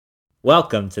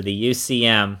Welcome to the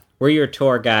UCM. We're your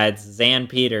tour guides, Xan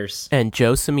Peters. And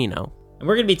Joe Cimino. And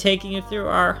we're going to be taking you through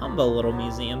our humble little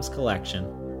museum's collection.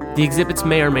 The exhibits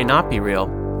may or may not be real,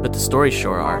 but the stories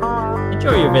sure are.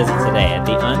 Enjoy your visit today at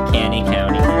the Uncanny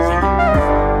County Museum.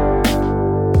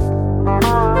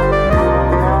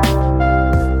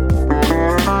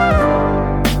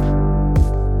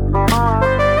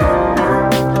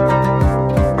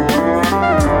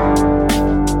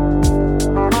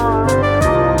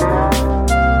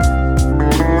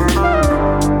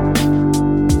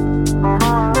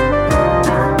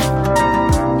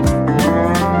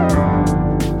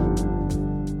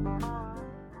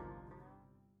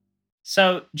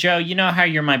 So, Joe, you know how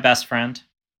you're my best friend?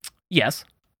 Yes.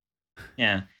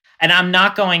 Yeah. And I'm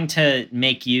not going to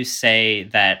make you say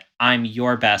that I'm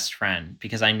your best friend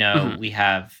because I know we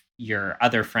have your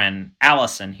other friend,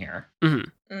 Allison, here.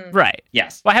 Right.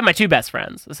 Yes. Well, I have my two best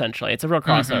friends, essentially. It's a real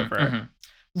crossover.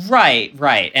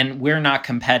 Right. And we're not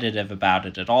competitive about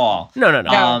it at all. No.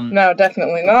 No,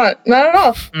 definitely not. Not at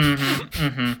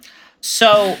all.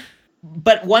 So,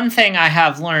 but one thing I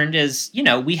have learned is,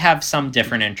 we have some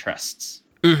different interests.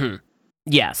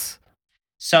 Yes.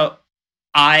 So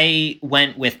I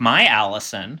went with my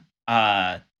Allison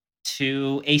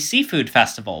to a seafood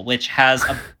festival, which has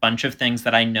a bunch of things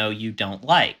that I know you don't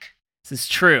like. This is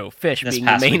true. Fish This being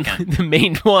past the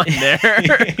main one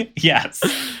there. Yes.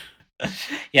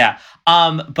 Yeah.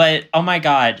 But oh my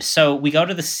God. So we go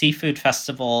to the seafood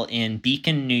festival in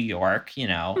Beacon, New York,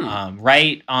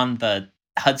 right on the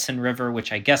Hudson River,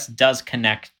 which I guess does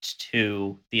connect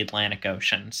to the Atlantic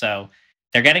Ocean. So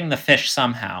they're getting the fish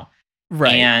somehow.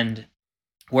 Right. And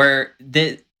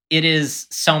it is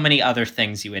so many other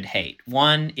things you would hate.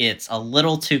 One, it's a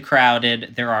little too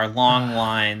crowded. There are long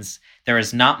lines. There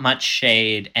is not much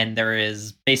shade, and there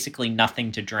is basically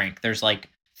nothing to drink. There's like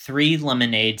 3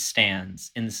 lemonade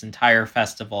stands in this entire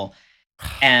festival,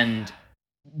 and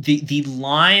the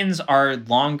lines are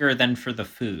longer than for the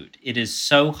food. It is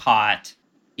so hot.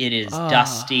 It is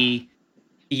dusty.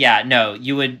 Yeah, no,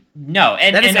 you would no.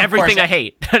 And that is and everything course, I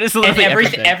hate. That is literally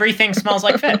everything. Everything smells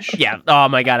like fish. Yeah. Oh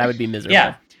my God, I would be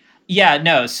miserable. Yeah.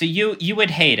 No. So you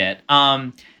would hate it.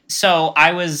 So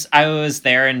I was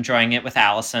there enjoying it with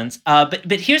Allison's. But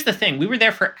here's the thing: we were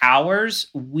there for hours.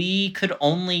 We could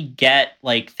only get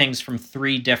like things from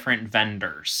 3 different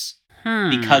vendors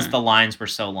because the lines were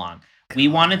so long. We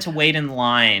wanted to wait in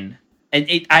line.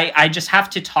 I just have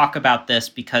to talk about this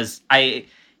because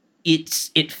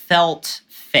it felt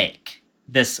fake.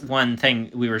 This one thing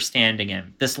we were standing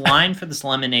in, this line for this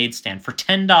lemonade stand for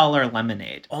 $10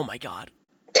 lemonade. Oh my God.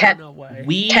 No way.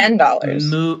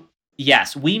 $10.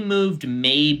 Yes, we moved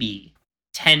maybe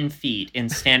 10 feet in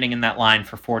standing in that line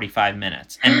for 45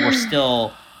 minutes. And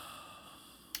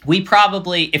we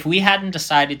probably, if we hadn't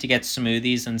decided to get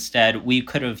smoothies instead, we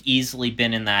could have easily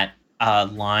been in that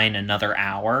line another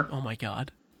hour. Oh my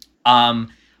God.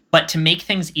 But to make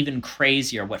things even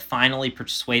crazier, what finally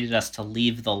persuaded us to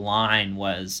leave the line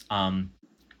was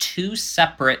 2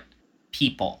 separate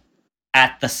people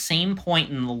at the same point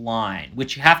in the line,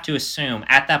 which you have to assume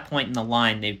at that point in the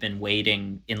line, they've been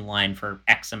waiting in line for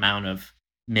X amount of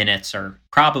minutes or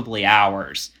probably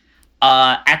hours.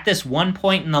 At this one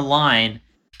point in the line,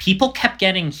 people kept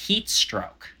getting heat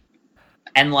stroke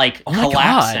and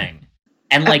collapsing.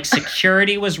 And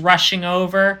security was rushing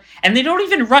over, and they don't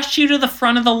even rush you to the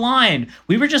front of the line.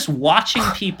 We were just watching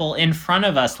people in front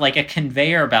of us like a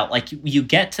conveyor belt. Like you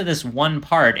get to this one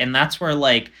part, and that's where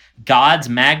God's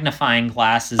magnifying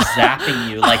glass is zapping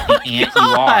you like the ant you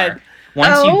are.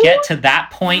 Once you get to that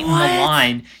point in the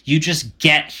line, you just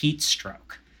get heat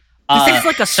stroke. This is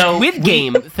like a Squid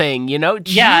Game thing,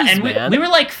 Jeez, yeah, and man. we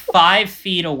were 5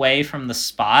 feet away from the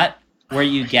spot where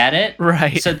you get it.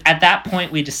 Right. So at that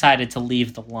point, we decided to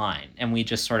leave the line, and we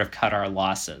just sort of cut our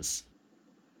losses.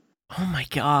 Oh my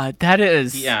God,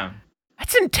 that's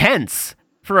intense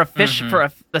for a fish,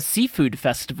 for a seafood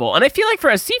festival. And I feel like for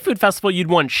a seafood festival, you'd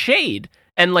want shade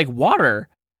and water,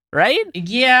 right?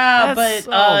 Yeah,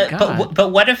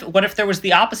 but what if there was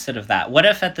the opposite of that? What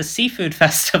if at the seafood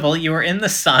festival, you were in the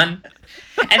sun?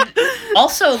 And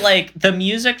also, the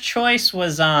music choice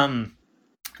was,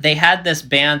 they had this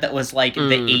band that was the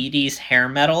 80s hair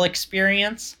metal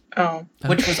experience. Oh.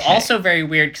 Which was also very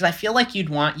weird because I feel like you'd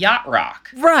want yacht rock.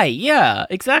 Right, yeah,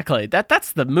 exactly.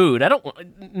 That's the mood.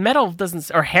 Metal doesn't,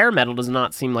 or hair metal does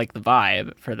not seem like the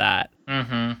vibe for that.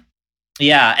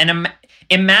 Yeah, and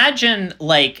imagine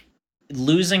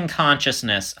losing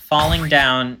consciousness, falling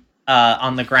down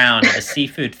on the ground at a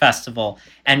seafood festival,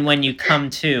 and when you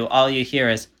come to, all you hear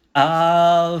is,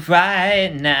 all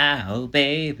right now,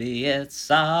 baby,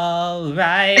 it's all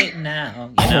right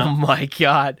now. Oh my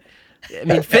God. I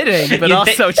mean, fitting, but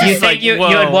also just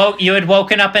you had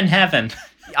woken up in heaven.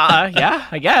 Yeah,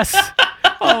 I guess.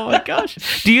 Oh my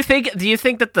gosh. Do you think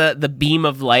that the beam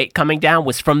of light coming down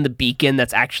was from the beacon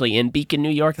that's actually in Beacon, New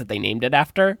York, that they named it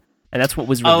after? And that's what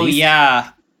was released? Oh,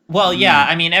 yeah. Well, yeah,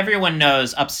 I mean, everyone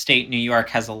knows upstate New York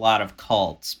has a lot of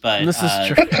cults, but this is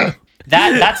true.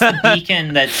 That's the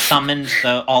beacon that summoned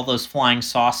all those flying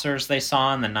saucers they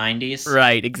saw in the 90s.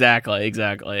 Right, exactly.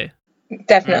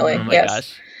 Definitely, oh my yes.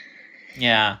 gosh.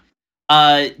 Yeah.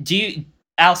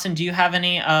 Allison, do you have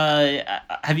any,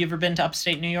 have you ever been to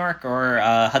upstate New York or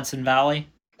Hudson Valley?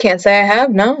 Can't say I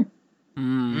have, no.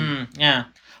 Yeah.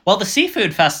 Well, the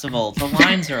seafood festival, the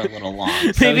lines are a little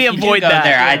long. So maybe avoid that.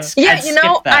 There, yeah, I'd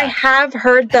skip that. I have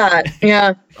heard that.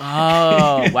 Yeah.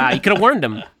 Oh, wow. You could have warned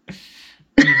him.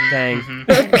 Dang.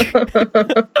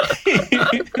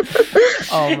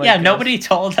 Oh my gosh. Nobody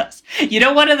told us. You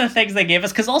know, one of the things they gave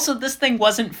us, because also this thing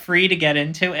wasn't free to get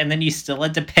into, and then you still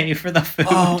had to pay for the food.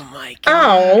 Oh my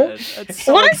god. It's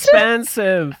so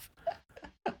expensive.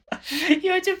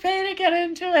 You had to pay to get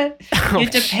into it. You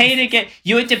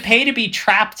had to pay to be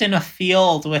trapped in a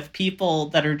field with people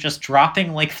that are just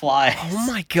dropping like flies. Oh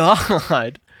my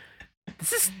god.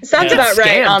 This sounds about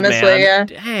right, honestly, man. yeah.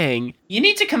 Dang. You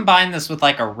need to combine this with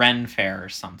like a Ren Fair or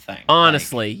something.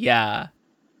 Honestly, yeah.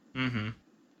 Mm-hmm.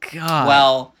 God.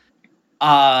 Well,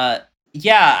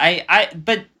 yeah,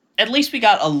 but at least we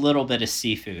got a little bit of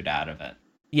seafood out of it.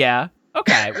 Yeah.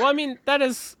 Okay. Well, I mean,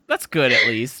 that's good at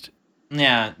least.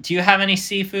 Yeah. Do you have any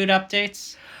seafood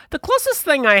updates? The closest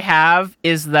thing I have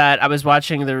is that I was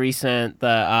watching the recent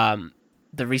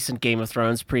Game of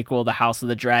Thrones prequel, The House of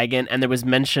the Dragon, and there was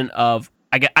mention of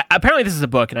apparently this is a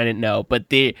book and I didn't know, but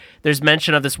there's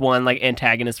mention of this one like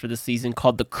antagonist for the season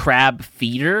called the Crab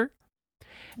Feeder.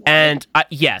 And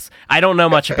yes, I don't know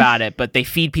much about it, but they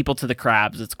feed people to the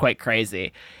crabs. It's quite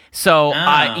crazy. So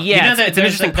yeah, you know, it's an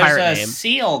interesting pirate name. There's a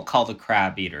seal called a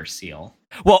crab eater seal.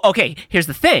 Well, okay, here's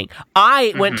the thing.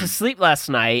 I went to sleep last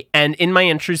night, and in my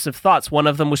intrusive thoughts, one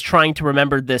of them was trying to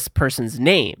remember this person's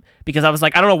name. Because I was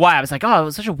like, I don't know why. I was like, oh, it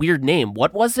was such a weird name.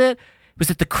 What was it? Was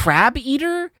it the Crab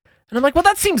Eater? And I'm like, well,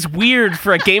 that seems weird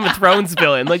for a Game of Thrones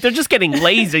villain. Like, they're just getting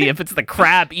lazy if it's the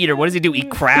Crab Eater. What does he do,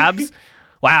 eat crabs?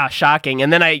 Wow, shocking.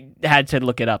 And then I had to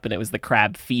look it up, and it was the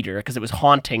Crab Feeder, because it was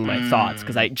haunting my thoughts,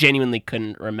 because I genuinely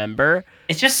couldn't remember.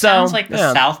 It just sounds like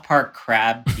the South Park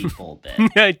crab people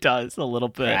bit. Yeah, it does, a little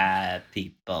bit. Crab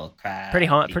people.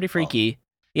 Pretty freaky.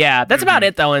 Yeah, that's about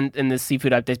it, though, in the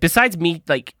seafood updates. Besides me,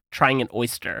 like, trying an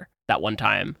oyster that one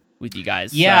time with you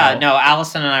guys. Yeah, so. No,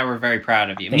 Allison and I were very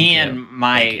proud of you. Thank Me you. and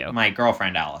my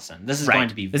girlfriend, Allison. This is going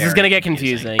to be This is going to get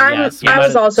confusing. Yes. I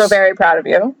was also very proud of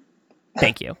you.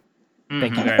 Thank you.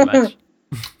 Thank you very much.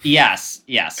 Yes.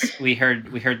 We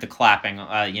heard the clapping.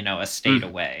 A state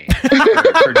away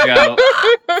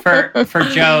for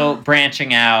Joe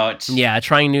branching out. Yeah,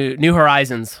 trying new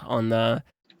horizons on on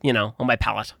my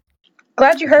palate.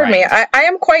 Glad you heard me. I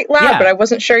am quite loud, but I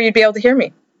wasn't sure you'd be able to hear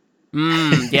me.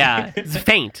 Yeah, it's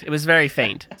faint. It was very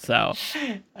faint. So,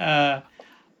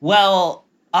 well.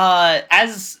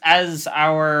 As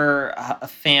our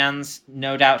fans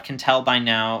no doubt can tell by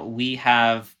now, we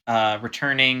have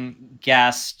returning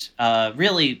guest,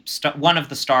 really one of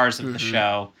the stars of the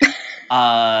show.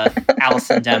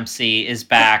 Allison Dempsey is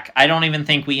back. I don't even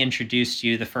think we introduced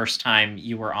you the first time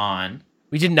you were on.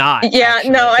 We did not. Yeah,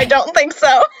 actually. No, I don't think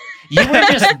so. You were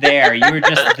just there. You were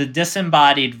just the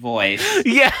disembodied voice.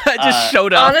 Yeah, just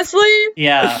showed up. Honestly,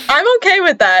 yeah, I'm okay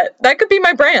with that. That could be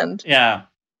my brand. Yeah.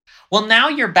 Well, now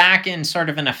you're back in sort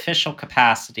of an official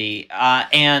capacity,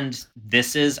 and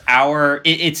this is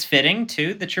it's fitting,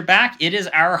 too, that you're back. It is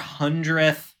our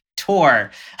 100th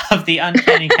tour of the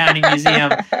Uncanny County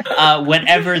Museum,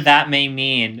 whatever that may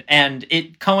mean. And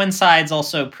it coincides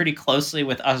also pretty closely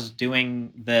with us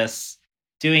doing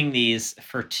these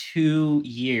for 2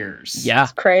 years. Yeah.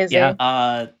 It's crazy.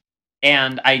 Yeah.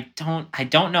 And I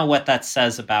don't know what that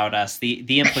says about us.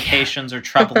 The implications are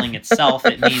troubling itself.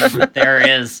 It means that there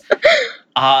is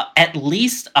at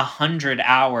least 100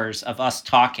 hours of us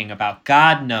talking about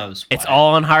God knows what. It's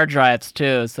all on hard drives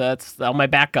too, so that's all my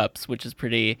backups, which is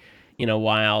pretty,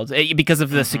 wild because of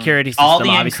the security system. All the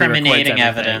obviously incriminating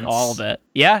evidence, all of it.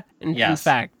 Yeah, in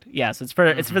fact, yes, it's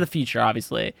for the future,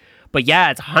 obviously. But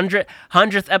yeah, it's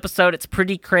 100th episode. It's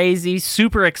pretty crazy.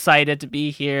 Super excited to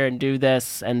be here and do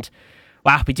this. And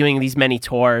wow, I'll be doing these many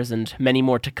tours and many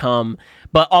more to come.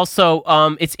 But also,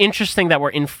 it's interesting that we're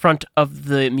in front of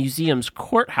the museum's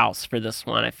courthouse for this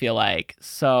one, I feel like.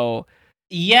 So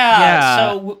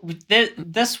yeah. So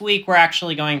this week, we're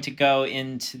actually going to go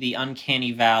into the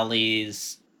Uncanny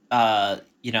Valley's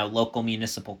local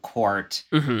municipal court.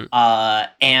 Mm-hmm.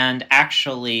 And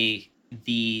actually,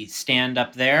 the stand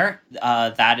up there,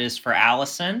 that is for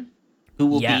Allison, who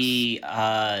will be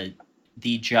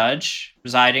the judge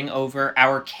presiding over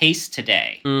our case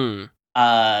today.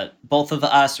 Both of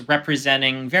us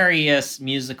representing various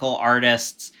musical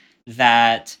artists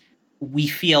that we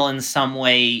feel in some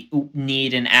way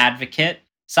need an advocate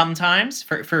sometimes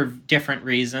for different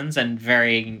reasons and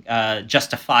very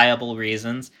justifiable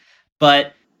reasons.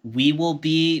 But we will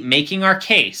be making our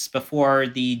case before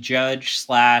the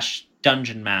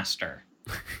judge/dungeon master.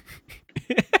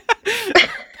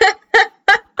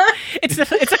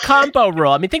 It's a combo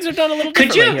role. I mean, things are done a little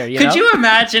differently here. Could you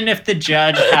imagine if the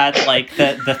judge had like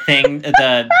the thing,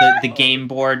 the game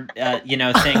board,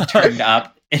 thing turned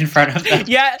up in front of them?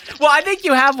 Yeah. Well, I think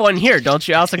you have one here, don't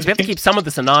you, Allison? Because we have to keep some of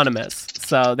this anonymous.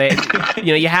 So they,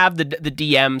 you have the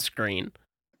DM screen.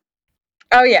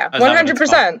 Oh yeah,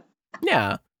 100%.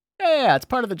 Yeah. It's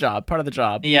part of the job.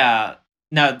 Yeah.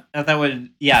 No, that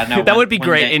would. Yeah. No, that would be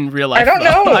great in real life. I don't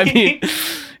know. I mean.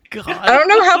 God. I don't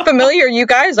know how familiar you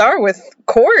guys are with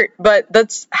court, but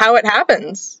that's how it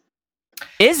happens.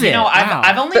 Is it? Wow.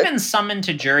 I've only been summoned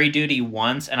to jury duty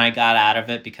once, and I got out of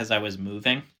it because I was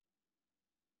moving.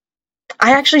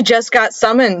 I actually just got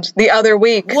summoned the other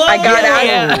week. Whoa! I got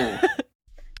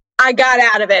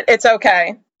out of it. It's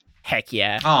okay. Heck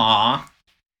yeah. Aw.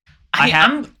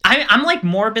 I'm like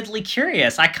morbidly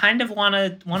curious. I kind of want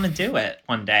to do it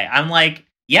one day. I'm like,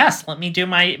 yes, let me do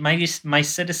my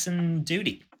citizen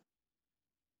duty.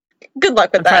 Good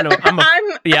luck with that.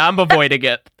 I'm avoiding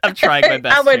it. I'm trying my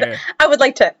best here. I would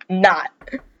like to not.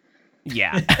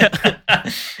 Yeah.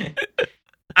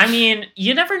 I mean,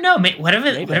 you never know. What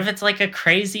if it's like a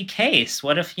crazy case?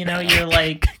 What if you're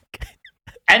like,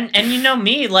 and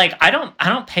me, like I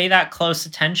don't pay that close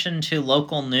attention to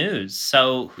local news.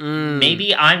 So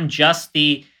maybe I'm just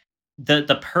the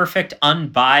perfect,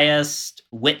 unbiased,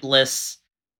 witless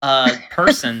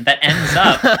person that ends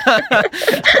up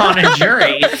on a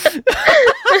jury.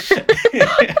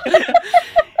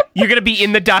 You're going to be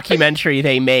in the documentary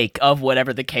they make of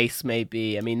whatever the case may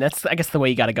be. I mean, that's, I guess, the way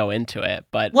you got to go into it.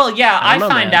 But well, yeah, I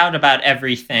find out about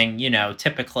everything,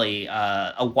 typically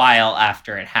a while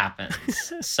after it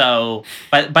happens. So,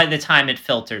 but by the time it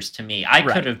filters to me, I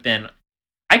could have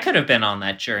been on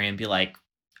that jury and be like,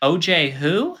 OJ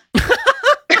who?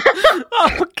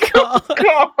 Oh, God.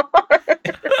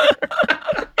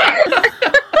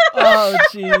 Oh,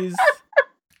 jeez.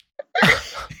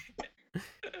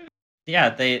 Yeah,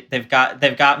 they've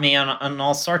got me on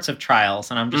all sorts of trials,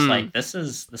 and I'm just like, this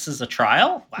is a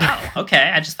trial? Wow.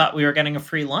 Okay, I just thought we were getting a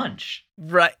free lunch.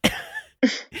 Right.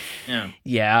 Yeah.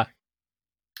 Yeah.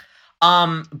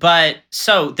 But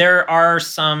so there are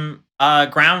some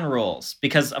ground rules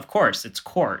because, of course, it's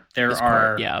court. There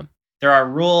are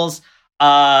rules.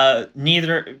 I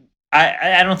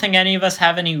don't think any of us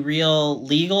have any real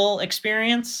legal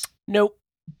experience. Nope,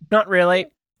 not really.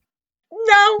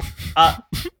 No.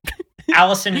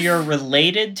 Allison, you're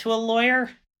related to a lawyer?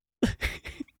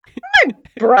 My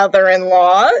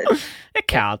brother-in-law. It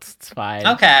counts. It's fine.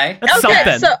 Okay. That's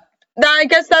something. So I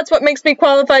guess that's what makes me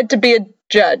qualified to be a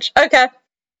judge. Okay.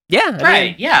 Yeah.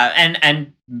 Right. Yeah.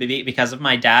 And because of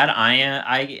my dad, I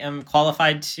am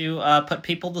qualified to put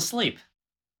people to sleep.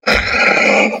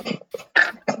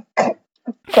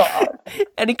 God.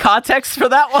 Any context for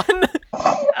that one?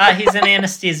 He's an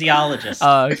anesthesiologist.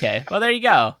 Oh, okay. Well, there you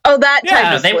go. Oh, that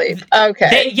type of sleep.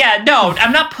 Okay. No,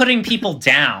 I'm not putting people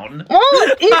down. Well,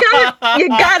 you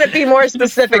gotta be more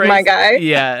specific, my guy.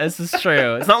 Yeah, this is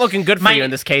true. It's not looking good for you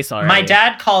in this case already. My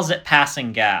dad calls it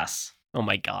passing gas. Oh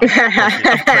my God.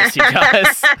 Of course he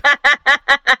does.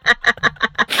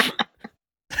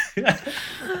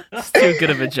 It's too good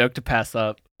of a joke to pass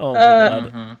up. Oh my God.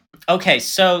 Mm-hmm. Okay,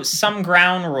 so some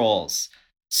ground rules.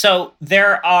 So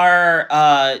there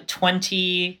are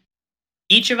 20.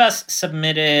 Each of us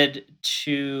submitted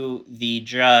to the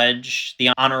judge, the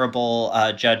Honorable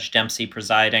Judge Dempsey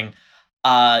presiding,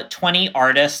 20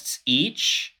 artists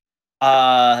each.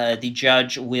 The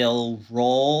judge will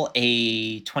roll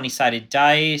a 20-sided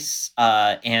dice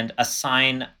and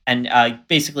assign and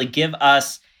basically give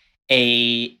us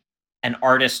an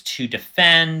artist to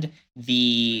defend.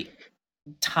 The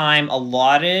time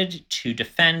allotted to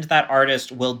defend that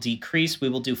artist will decrease. We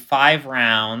will do 5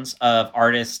 rounds of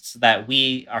artists that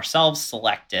we ourselves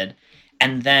selected,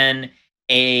 and then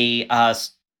a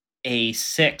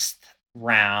 6th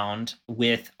round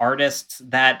with artists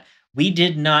that we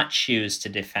did not choose to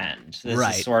defend. This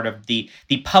is sort of the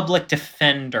public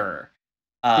defender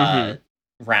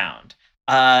round.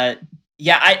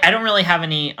 Yeah, I don't really have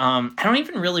any. I don't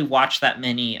even really watch that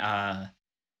many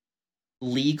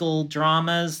legal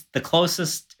dramas. The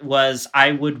closest was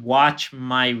I would watch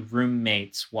my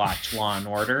roommates watch Law and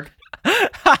Order.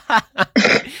 I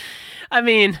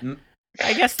mean,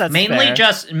 I guess that's mainly fair.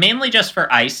 just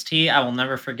for Ice-T. I will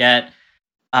never forget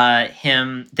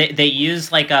him. They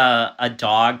use like a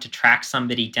dog to track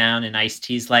somebody down, and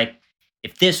Ice-T's like,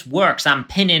 if this works, I'm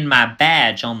pinning my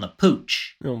badge on the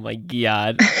pooch. Oh my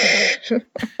god.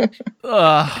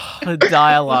 Ugh,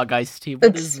 dialogue, Ice-T.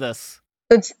 What is this?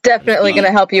 It's definitely going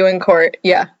to help you in court.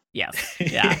 Yeah. Yes.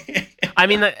 Yeah. I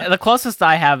mean, the closest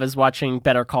I have is watching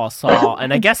Better Call Saul,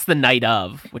 and I guess The Night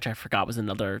Of, which I forgot was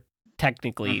another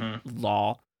technically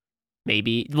law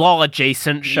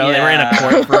adjacent show. Yeah. They were in a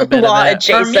court for a bit Law of it.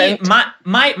 adjacent. For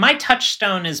me, my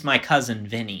touchstone is My Cousin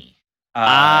Vinny.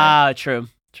 True.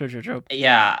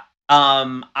 Yeah.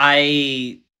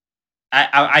 I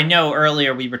know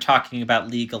earlier we were talking about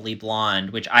Legally Blonde,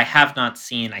 which I have not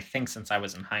seen, I think, since I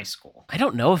was in high school. I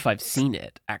don't know if I've seen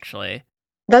it, actually.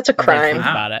 That's a crime. Think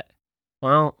about it.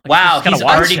 Well, wow, he's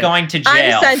already going to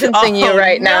jail. I'm sentencing you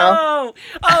right now.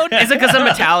 Oh, is it because I'm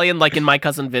Italian, like in My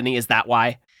Cousin Vinny? Is that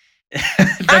why?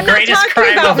 I'm not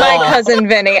talking about My Cousin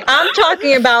Vinny. I'm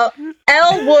talking about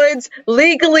Elle Wood's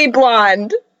Legally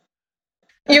Blonde.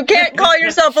 You can't call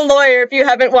yourself a lawyer if you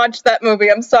haven't watched that movie.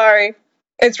 I'm sorry.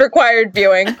 It's required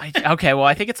viewing. Okay, well,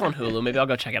 I think it's on Hulu. Maybe I'll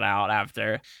go check it out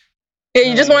after. Yeah,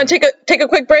 you just want to take a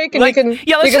quick break and you can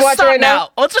watch it right now.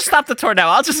 Let's just stop the tour now.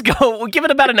 I'll just go. We'll give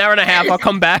it about an hour and a half. I'll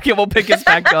come back and we'll pick us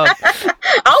back up.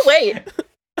 I'll wait.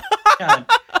 God.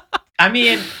 I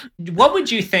mean, what would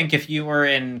you think if you were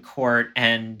in court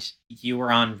and you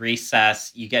were on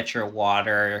recess, you get your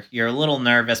water, you're a little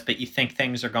nervous, but you think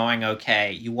things are going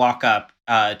okay. You walk up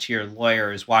to your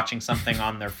lawyer who's watching something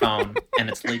on their phone and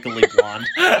it's Legally Blonde.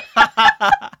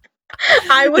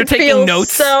 I would feel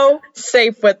so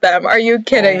safe with them. Are you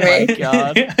kidding me? Oh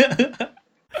my God.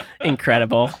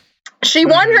 Incredible. She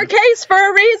won her case for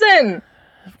a reason.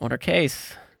 Won her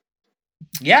case.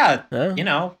 Yeah,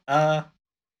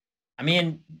 I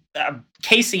mean,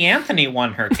 Casey Anthony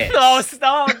won her case. Oh,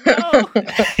 stop! No.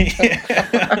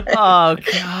 Oh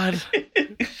God.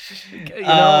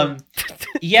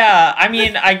 Yeah, I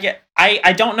mean, I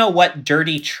don't know what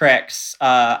dirty tricks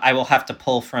I will have to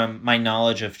pull from my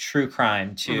knowledge of true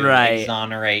crime to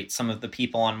exonerate some of the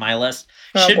people on my list.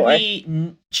 Should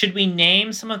we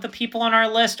name some of the people on our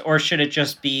list, or should it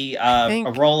just be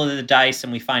a roll of the dice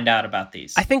and we find out about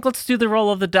these? I think let's do the roll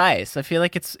of the dice. I feel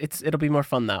like it'll be more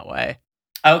fun that way.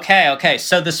 Okay.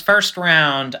 So this first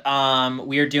round,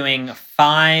 we are doing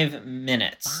 5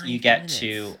 minutes. You get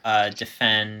to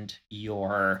defend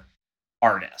your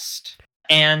artist,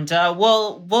 and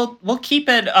we'll keep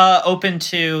it open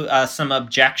to some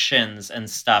objections and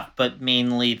stuff. But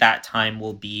mainly that time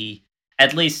will be,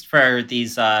 at least for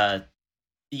these,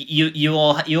 you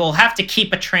will have to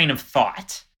keep a train of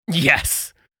thought.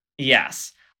 Yes.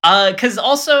 Because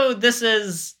also this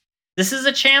is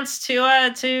a chance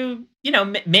to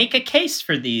make a case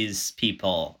for these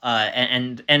people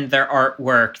and their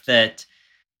artwork that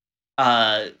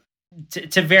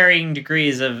to varying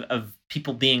degrees of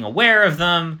people being aware of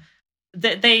them,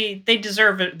 that they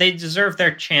deserve it. They deserve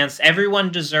their chance.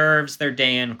 Everyone deserves their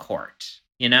day in court.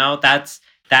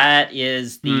 That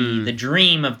is the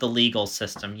dream of the legal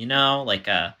system. Like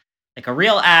a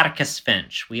real Atticus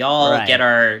Finch. We all get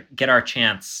our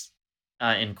chance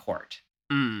in court.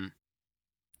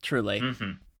 Truly.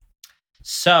 Mm-hmm.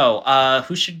 So,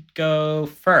 who should go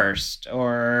first?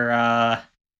 Or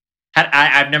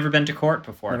I've never been to court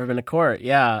before. Never been to court.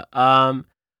 Yeah. Well,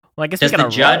 I guess does the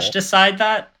judge decide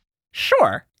that?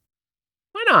 Sure.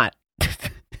 Why not?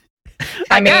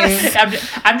 I mean,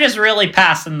 I'm just really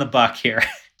passing the buck here.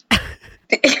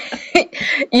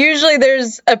 Usually,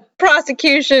 there's a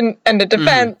prosecution and a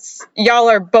defense. Y'all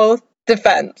are both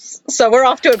defense, so we're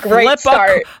off to a great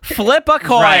start. Flip a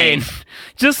coin,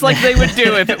 just like they would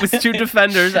do if it was 2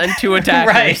 defenders and 2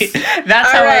 attackers. Right,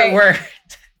 that's how it worked.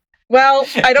 Well,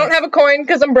 I don't have a coin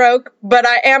because I'm broke, but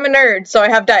I am a nerd, so I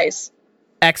have dice.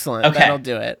 Excellent. Okay, that'll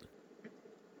do it.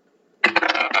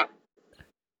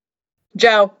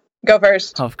 Joe, go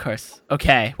first. Oh, of course.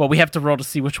 Okay. Well, we have to roll to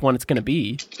see which one it's going to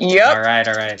be. Yep. All right.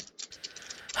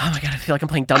 Oh my God, I feel like I'm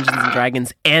playing Dungeons and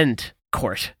Dragons and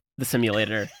Court, the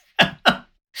simulator.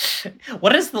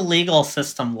 What is the legal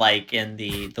system like in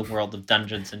the world of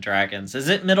Dungeons and Dragons? Is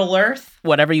it Middle Earth?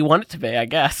 Whatever you want it to be, I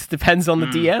guess. Depends on the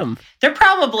DM. There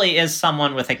probably is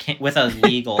someone with a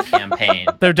legal campaign.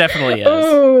 There definitely is.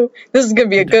 Oh, this is going to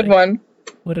be a good one.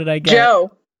 What did I get?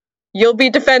 Joe, you'll be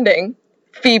defending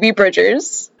Phoebe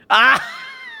Bridgers. And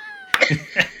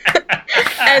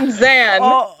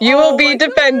Xan, you will be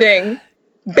defending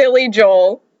Billy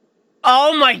Joel.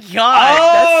 Oh my god!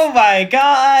 Oh my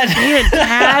god!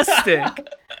 Fantastic!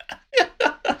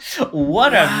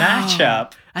 What a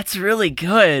matchup! That's really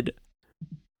good.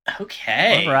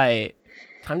 Okay. All right.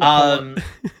 Time to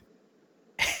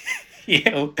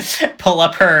you pull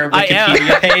up her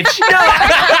Wikipedia page.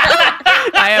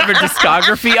 I have her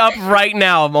discography up right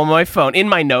now on my phone in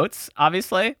my notes,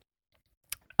 obviously.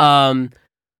 Cool.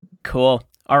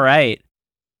 All right.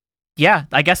 Yeah,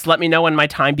 I guess let me know when my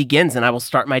time begins, and I will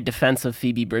start my defense of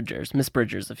Phoebe Bridgers, Miss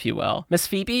Bridgers, if you will. Miss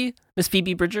Phoebe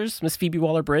Bridgers, Miss Phoebe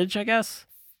Waller-Bridge, I guess.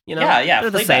 You know, yeah, they're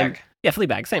the same. Yeah,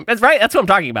 Fleabag, same. That's right. That's what I'm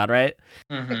talking about, right?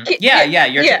 Mm-hmm. Yeah.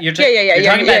 You're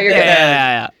talking about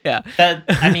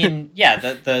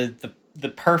the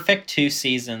perfect 2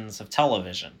 seasons of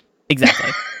television.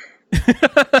 Exactly.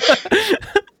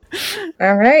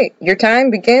 All right, your time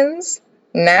begins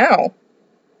now.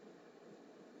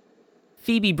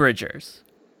 Phoebe Bridgers,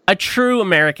 a true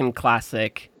American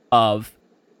classic of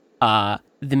the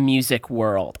music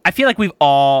world. I feel like we've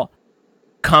all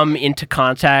come into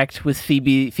contact with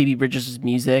Phoebe Bridgers'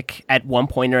 music at one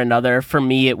point or another. For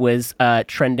me, it was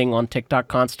trending on TikTok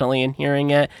constantly and hearing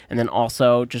it, and then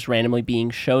also just randomly being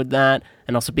showed that,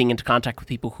 and also being into contact with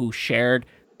people who shared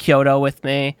Kyoto with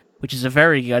me, which is a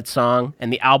very good song,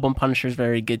 and the album Punisher is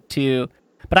very good too.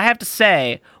 But I have to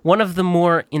say, one of the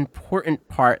more important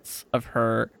parts of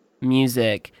her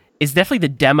music is definitely the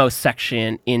demo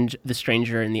section in The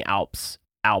Stranger in the Alps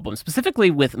album,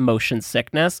 specifically with Motion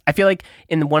Sickness. I feel like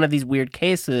in one of these weird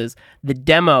cases, the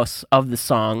demos of the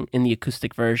song in the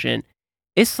acoustic version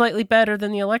is slightly better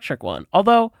than the electric one,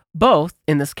 although both,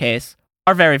 in this case,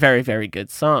 are very, very, very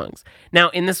good songs. Now,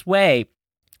 in this way,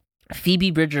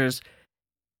 Phoebe Bridgers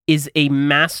is a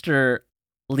master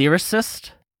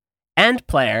lyricist and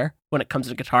player when it comes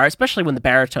to guitar, especially when the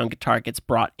baritone guitar gets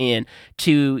brought in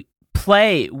to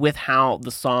play with how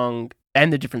the song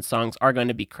and the different songs are going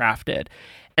to be crafted.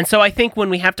 And so I think when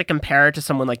we have to compare it to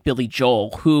someone like Billy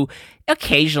Joel, who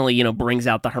occasionally, brings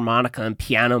out the harmonica and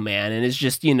Piano Man and is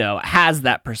just, has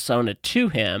that persona to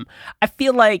him, I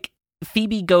feel like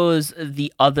Phoebe goes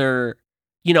the other,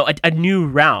 a new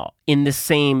route in the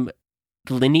same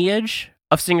lineage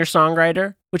of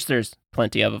singer-songwriter, which there's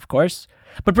plenty of course,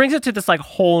 but brings it to this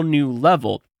whole new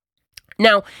level.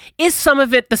 Now, is some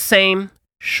of it the same?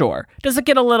 Sure. Does it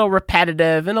get a little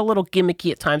repetitive and a little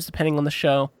gimmicky at times depending on the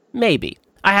show? Maybe.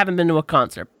 I haven't been to a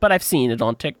concert, but I've seen it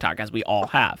on TikTok, as we all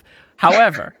have.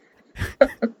 However...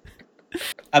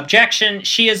 Objection,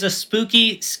 she is a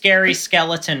spooky, scary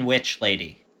skeleton witch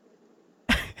lady.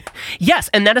 Yes,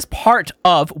 and that is part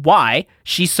of why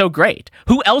she's so great.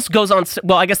 Who else goes on...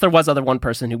 Well, I guess there was one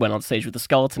person who went on stage with a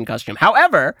skeleton costume.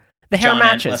 However, the hair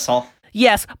matches. Entwistle.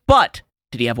 Yes, but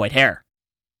did he have white hair?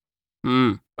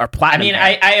 Or platinum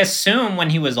hair? I assume when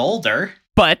he was older.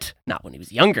 But not when he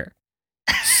was younger.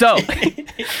 So,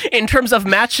 in terms of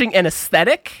matching an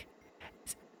aesthetic,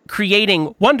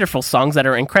 creating wonderful songs that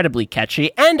are incredibly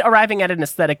catchy, and arriving at an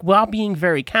aesthetic while being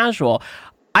very casual,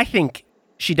 I think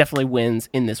she definitely wins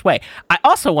in this way. I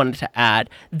also wanted to add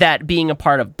that being a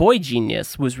part of Boy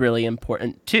Genius was really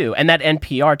important too, and that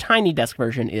NPR Tiny Desk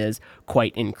version is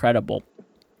quite incredible.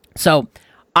 So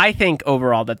I think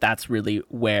overall that's really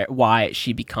why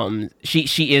she becomes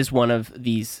she is one of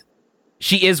the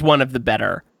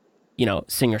better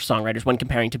singer-songwriters when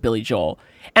comparing to Billy Joel.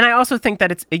 And I also think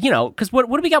that it's, because what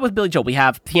do we got with Billy Joel? We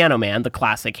have Piano Man, the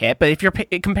classic hit, but if you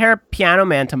compare Piano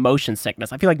Man to Motion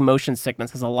Sickness, I feel like Motion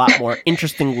Sickness has a lot more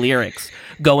interesting lyrics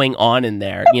going on in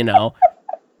there,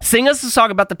 Sing us a song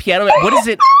about the Piano Man. What does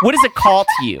it call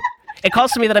to you? It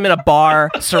calls to me that I'm in a bar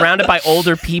surrounded by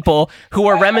older people who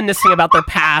are reminiscing about their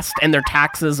past and their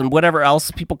taxes and whatever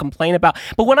else people complain about.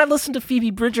 But when I listen to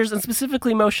Phoebe Bridgers and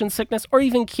specifically Motion Sickness or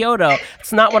even Kyoto,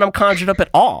 it's not what I'm conjured up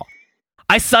at all.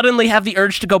 I suddenly have the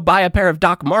urge to go buy a pair of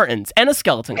Doc Martens and a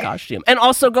skeleton costume and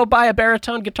also go buy a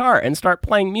baritone guitar and start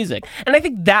playing music. And I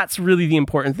think that's really the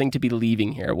important thing to be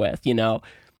leaving here with,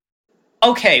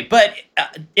 Okay, but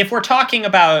if we're talking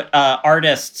about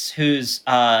artists who's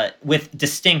with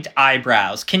distinct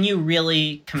eyebrows, can you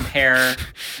really compare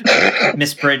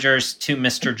Miss Bridgers to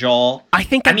Mr. Joel? I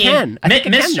think I can.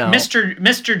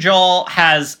 Mr. Joel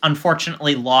has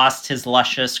unfortunately lost his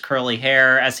luscious curly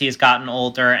hair as he's gotten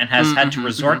older and has had to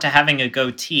resort to having a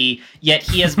goatee, yet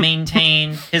he has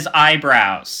maintained his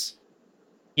eyebrows.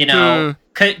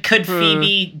 Could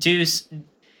Phoebe do...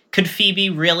 Could Phoebe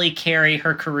really carry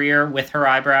her career with her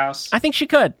eyebrows? I think she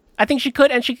could. And she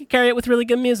could carry it with really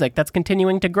good music that's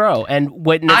continuing to grow. And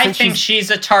I think she's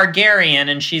a Targaryen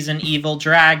and she's an evil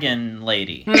dragon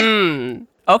lady.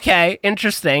 Okay,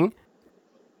 interesting.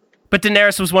 But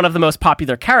Daenerys was one of the most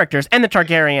popular characters, and the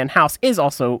Targaryen house is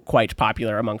also quite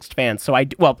popular amongst fans. So I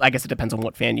guess it depends on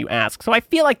what fan you ask. So I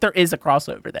feel like there is a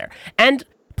crossover there. And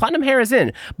Platinum Hair is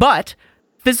in. But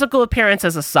physical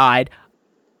appearances aside,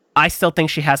 I still think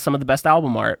she has some of the best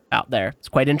album art out there. It's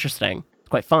quite interesting. It's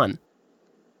quite fun.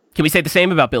 Can we say the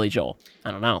same about Billy Joel?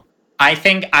 I don't know. I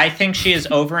think she is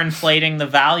overinflating the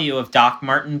value of Doc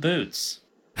Marten boots.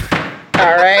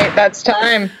 All right, that's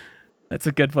time. That's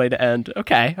a good way to end.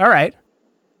 Okay, all right.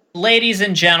 Ladies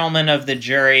and gentlemen of the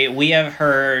jury, we have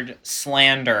heard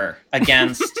slander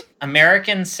against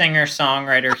American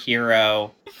singer-songwriter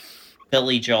hero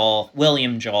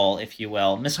William Joel, if you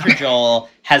will. Mr. Joel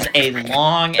has a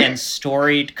long and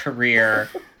storied career.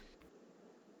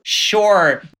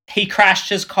 Sure, he crashed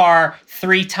his car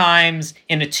 3 times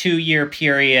in a 2-year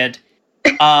period.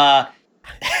 Did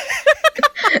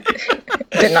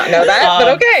not know that, but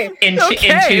okay. In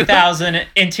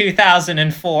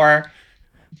 2004.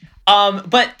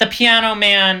 But the Piano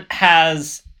Man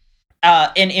has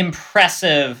an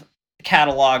impressive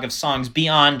catalog of songs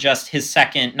beyond just his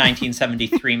second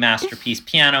 1973 masterpiece,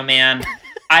 Piano Man.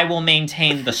 I will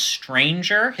maintain The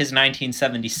Stranger, his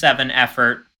 1977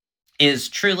 effort, is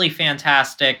truly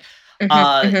fantastic.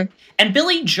 And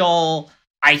Billy Joel,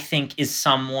 I think, is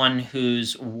someone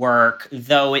whose work,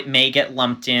 though it may get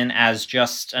lumped in as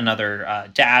just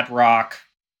another dad rock,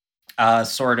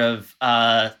 sort of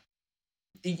a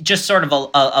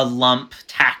lump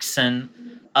taxon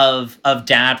of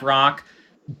dad rock,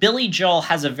 Billy Joel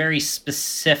has a very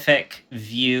specific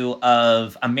view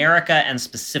of America and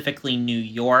specifically New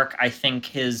York. I think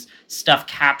his stuff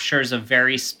captures a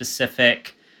very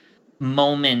specific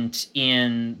moment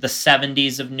in the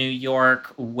 70s of New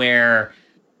York where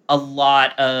a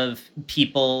lot of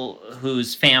people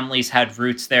whose families had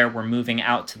roots there were moving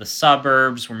out to the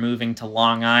suburbs, were moving to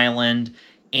Long Island,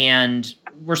 and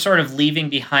were sort of leaving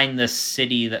behind this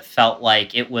city that felt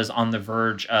like it was on the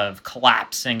verge of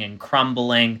collapsing and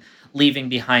crumbling, leaving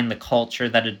behind the culture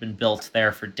that had been built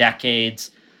there for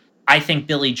decades. I think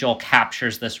Billy Joel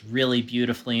captures this really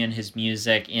beautifully in his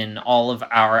music, in all of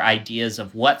our ideas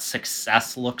of what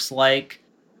success looks like,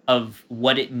 of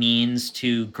what it means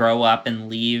to grow up and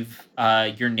leave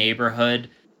your neighborhood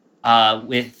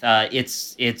with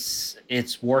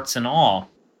its warts and all.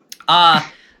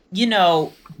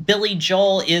 Billy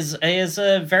Joel is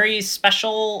a very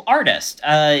special artist,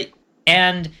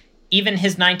 and even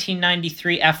his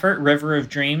 1993 effort, River of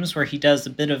Dreams, where he does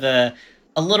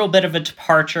a little bit of a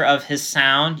departure of his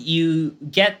sound, you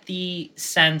get the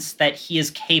sense that he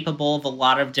is capable of a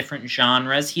lot of different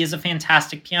genres. He is a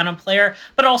fantastic piano player,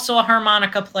 but also a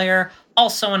harmonica player,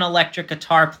 also an electric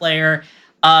guitar player.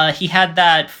 He had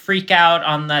that freak out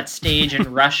on that stage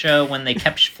in Russia when they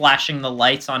kept flashing the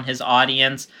lights on his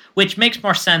audience, which makes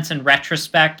more sense in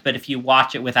retrospect, but if you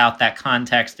watch it without that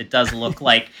context, it does look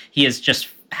like he is just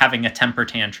having a temper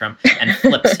tantrum and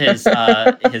flips his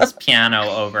piano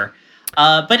over.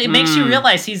 But it makes you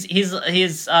realize he's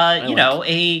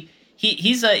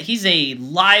a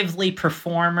lively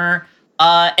performer,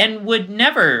 and would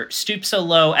never stoop so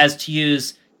low as to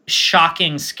use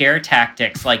shocking scare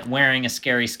tactics like wearing a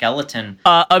scary skeleton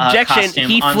objection. Costume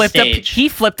He on flipped stage. He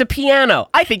flipped a piano.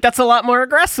 I think that's a lot more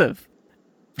aggressive.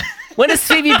 When has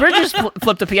Phoebe Bridgers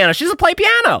flipped a piano? She doesn't play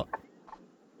piano.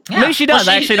 Yeah. Maybe she does.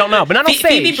 I actually don't know, but not on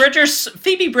stage.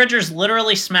 Phoebe Bridgers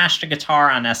literally smashed a guitar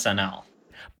on SNL.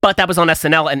 But that was on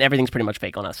SNL, and everything's pretty much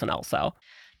fake on SNL, so.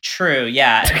 True,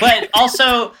 yeah. But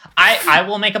also, I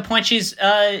will make a point. She's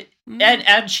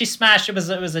and she smashed. It was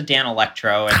a Dan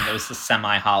Electro, and it was the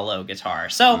semi-hollow guitar.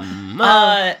 So,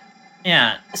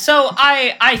 yeah. So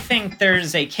I think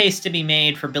there's a case to be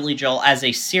made for Billy Joel as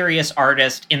a serious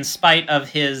artist, in spite of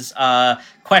his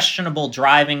questionable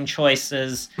driving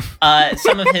choices,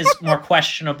 some of his more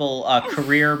questionable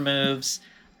career moves,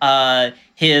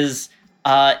 his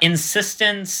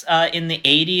insistence in the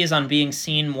 80s on being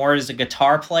seen more as a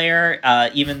guitar player,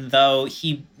 even though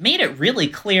he made it really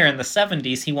clear in the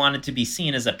 70s he wanted to be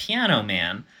seen as a piano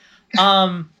man,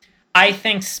 I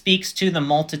think speaks to the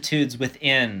multitudes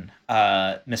within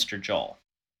Mr. Joel.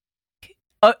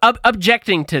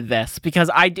 Objecting to this,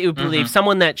 because I do believe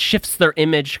someone that shifts their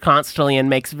image constantly and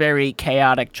makes very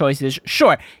chaotic choices,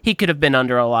 sure, he could have been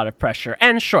under a lot of pressure,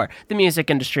 and sure, the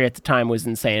music industry at the time was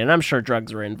insane, and I'm sure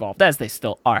drugs were involved, as they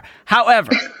still are.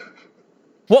 However,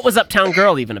 what was Uptown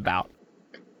Girl even about?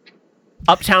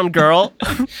 Uptown Girl?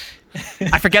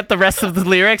 I forget the rest of the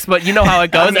lyrics, but you know how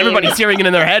it goes. Everybody's hearing it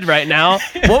in their head right now.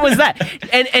 What was that?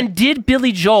 And did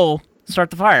Billy Joel start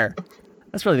the fire?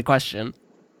 That's really the question.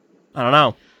 I don't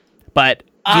know. But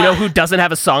do you know who doesn't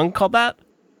have a song called that?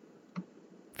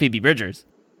 Phoebe Bridgers.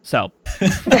 So.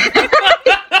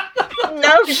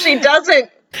 No, she doesn't.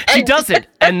 She doesn't,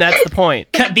 and that's the point.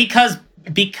 Because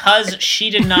she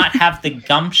did not have the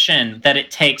gumption that it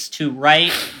takes to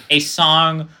write a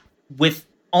song with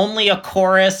only a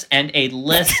chorus and a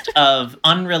list of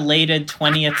unrelated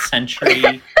 20th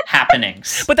century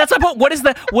happenings. But that's about what is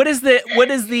the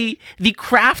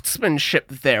craftsmanship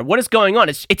there? What is going on?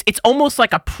 It's almost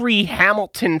like a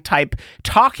pre-Hamilton type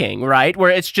talking, right?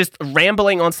 Where it's just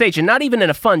rambling on stage, and not even in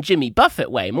a fun Jimmy Buffett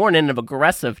way, more in an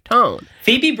aggressive tone.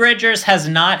 Phoebe Bridgers has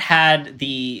not had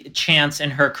the chance in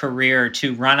her career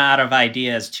to run out of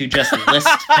ideas to just list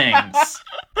things,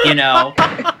 you know?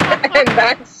 And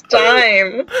that's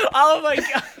time. Oh my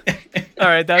god. All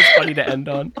right, that's funny to end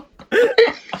on.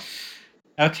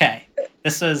 Okay.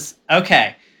 This is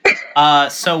okay.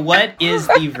 So what is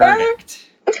the verdict?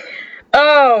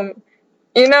 After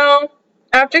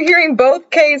hearing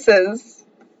both cases,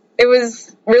 it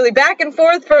was really back and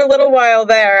forth for a little while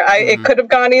there. It could have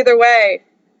gone either way.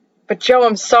 But Joe,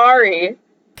 I'm sorry.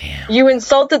 Damn. You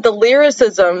insulted the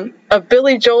lyricism of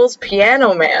Billy Joel's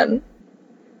Piano Man.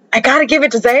 I gotta give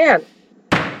it to Xan.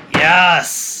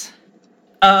 Yes.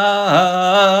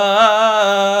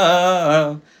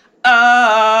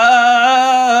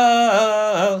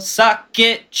 Oh, suck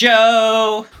it,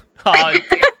 Joe. Oh,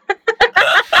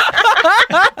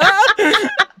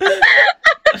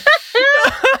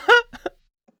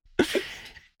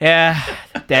 yeah,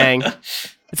 dang.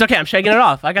 It's okay, I'm shaking it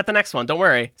off. I got the next one. Don't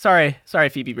worry. Sorry,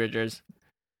 Phoebe Bridgers.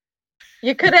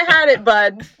 You could have had it,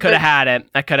 bud. Could have had it.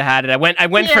 I could have had it. I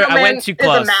went too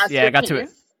close. Yeah, I got to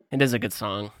it. It is a good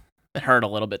song. It hurt a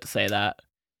little bit to say that.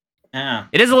 Yeah.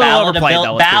 It is a little overplayed,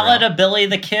 though. Ballad of Billy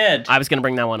the Kid. I was going to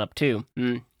bring that one up, too.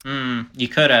 You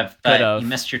could have, but you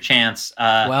missed your chance.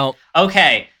 Well.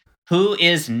 Okay. Who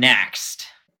is next?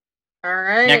 All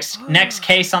right. Next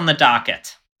case on the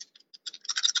docket.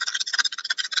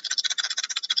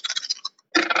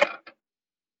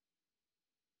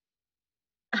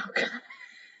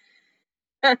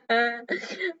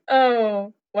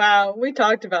 Oh, wow. We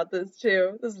talked about this,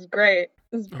 too. This is great.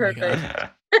 This is perfect.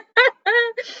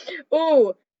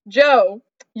 Ooh, Joe,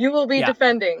 you will be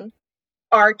defending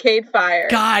Arcade Fire.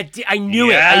 God, I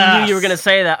knew it. I knew you were going to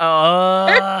say that.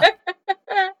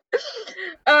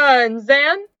 And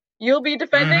Xan, you'll be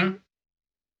defending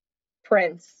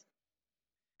Prince.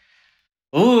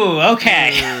 Ooh,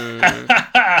 okay.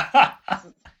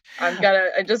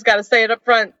 I just gotta say it up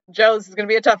front. Joe, this is gonna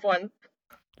be a tough one.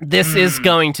 This is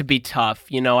going to be tough.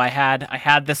 You know, I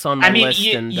had this on my list.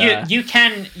 You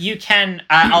can.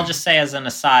 I'll just say as an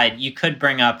aside, you could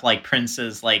bring up like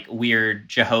Prince's like weird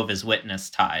Jehovah's Witness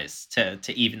ties to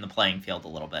even the playing field a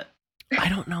little bit. I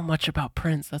don't know much about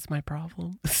Prince. That's my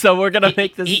problem. So we're gonna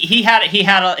make this. He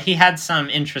had some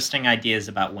interesting ideas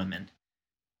about women.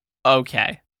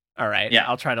 Okay. All right. Yeah.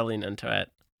 I'll try to lean into it.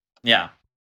 Yeah.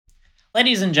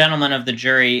 Ladies and gentlemen of the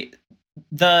jury,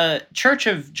 the Church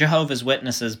of Jehovah's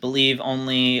Witnesses believe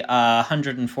only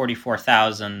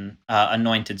 144,000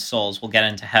 anointed souls will get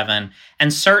into heaven,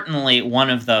 and certainly one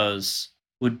of those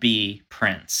would be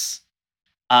Prince.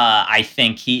 I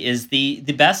think he is the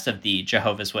best of the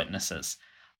Jehovah's Witnesses.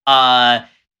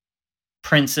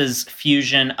 Prince's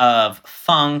fusion of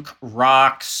funk,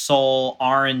 rock, soul,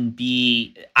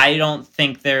 R&B. I don't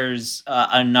think there's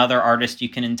another artist you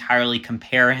can entirely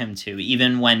compare him to.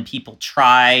 Even when people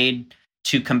tried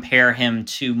to compare him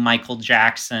to Michael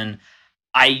Jackson,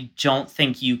 I don't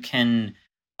think you can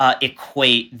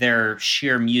equate their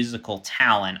sheer musical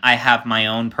talent. I have my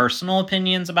own personal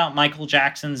opinions about Michael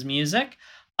Jackson's music,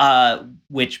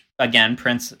 which, again,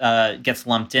 Prince gets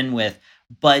lumped in with.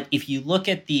 But if you look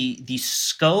at the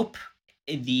scope,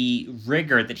 the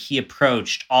rigor that he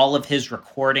approached all of his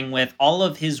recording with, all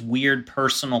of his weird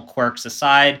personal quirks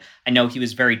aside, I know he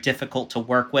was very difficult to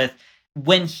work with.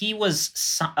 When he was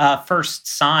first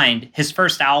signed, his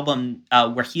first album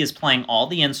where he is playing all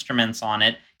the instruments on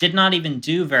it did not even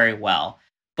do very well.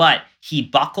 But he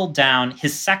buckled down.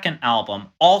 His second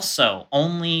album, also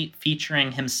only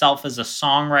featuring himself as a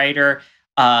songwriter,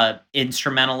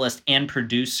 instrumentalist, and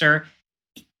producer,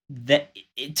 that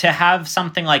to have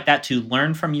something like that, to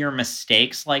learn from your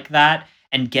mistakes like that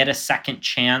and get a second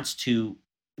chance to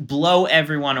blow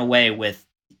everyone away with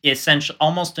essentially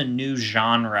almost a new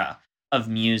genre of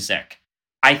music,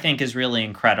 I think is really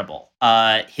incredible.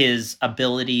 His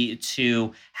ability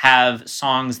to have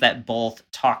songs that both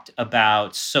talked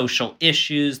about social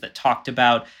issues, that talked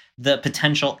about the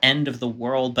potential end of the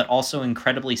world, but also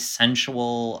incredibly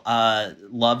sensual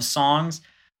love songs.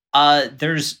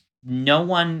 There's no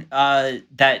one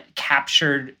that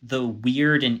captured the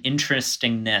weird and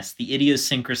interestingness, the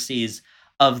idiosyncrasies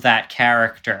of that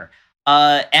character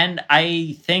And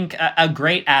I think a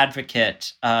great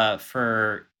advocate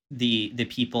for the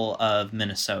people of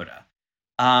Minnesota.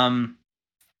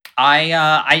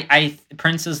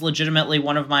 Prince is legitimately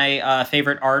one of my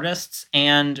favorite artists,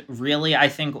 and really, I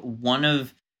think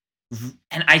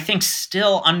and I think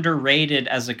still underrated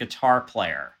as a guitar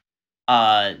player.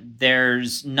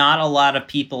 There's not a lot of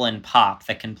people in pop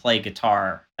that can play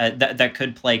guitar, that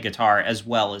could play guitar as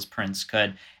well as Prince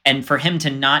could. And for him to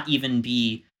not even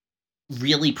be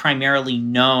really primarily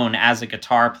known as a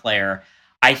guitar player,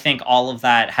 I think all of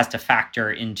that has to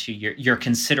factor into your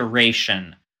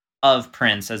consideration of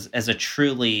Prince as a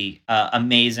truly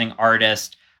amazing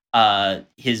artist.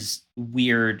 His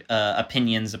weird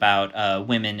opinions about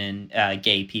women and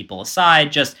gay people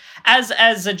aside, just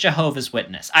as a Jehovah's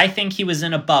Witness, I think he was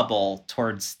in a bubble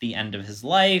towards the end of his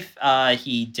life.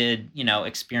 He did,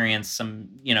 experience some,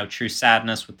 true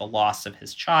sadness with the loss of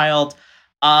his child.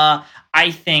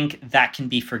 I think that can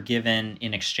be forgiven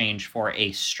in exchange for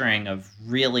a string of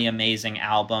really amazing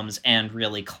albums and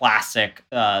really classic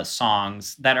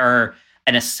songs that are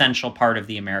an essential part of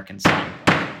the American songbook.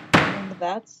 And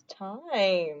that's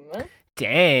time.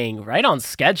 Dang, right on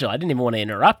schedule. I didn't even want to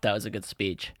interrupt. That was a good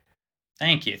speech.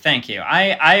 Thank you.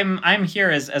 I'm here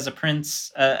as a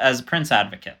Prince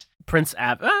advocate.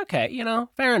 Okay,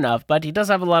 fair enough. But he does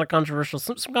have a lot of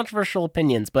some controversial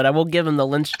opinions. But I will give him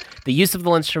the use of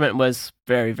the instrument was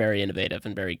very, very innovative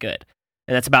and very good.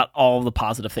 And that's about all the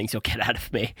positive things you'll get out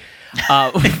of me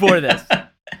for this.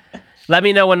 Let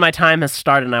me know when my time has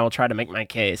started, and I will try to make my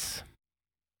case.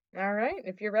 All right,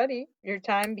 if you're ready, your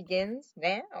time begins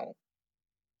now.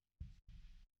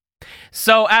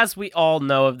 So, as we all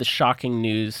know of the shocking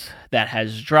news that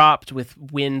has dropped with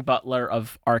Win Butler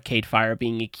of Arcade Fire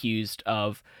being accused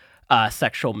of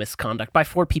sexual misconduct by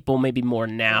 4 people, maybe more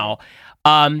now,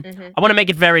 I want to make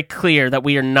it very clear that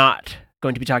we are not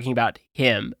going to be talking about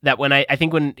him. That I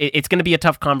think it's going to be a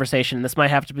tough conversation, this might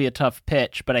have to be a tough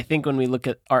pitch, but I think when we look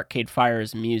at Arcade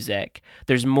Fire's music,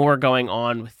 there's more going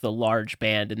on with the large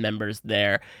band and members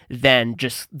there than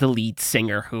just the lead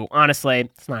singer, who honestly,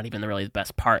 it's not even really the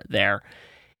best part there.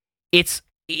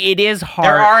 It is hard.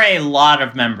 There are a lot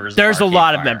of members. There is a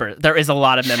lot of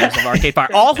members of Arcade Fire,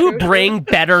 all who bring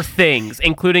better things,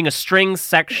 including a strings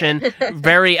section,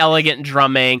 very elegant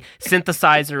drumming,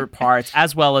 synthesizer parts,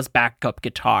 as well as backup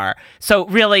guitar. So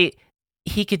really,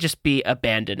 he could just be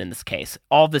abandoned in this case.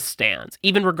 All this stands,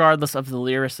 even regardless of the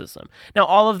lyricism. Now,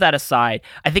 all of that aside,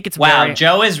 I think it's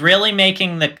Joe is really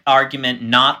making the argument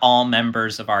not all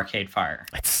members of Arcade Fire.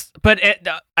 I'm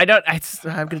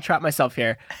going to trap myself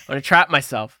here.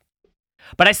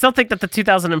 But I still think that the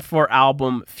 2004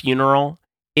 album Funeral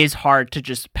is hard to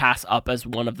just pass up as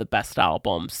one of the best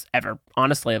albums ever,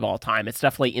 honestly, of all time. It's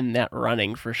definitely in that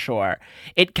running for sure.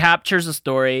 It captures a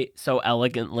story so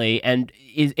elegantly, and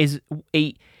it's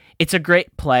a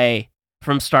great play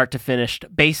from start to finish,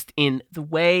 based in the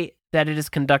way that it is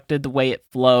conducted, the way it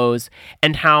flows,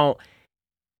 and how,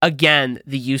 again,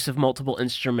 the use of multiple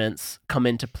instruments come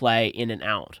into play in and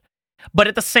out. But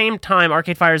at the same time,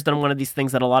 Arcade Fire has done one of these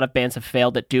things that a lot of bands have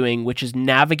failed at doing, which is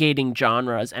navigating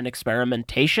genres and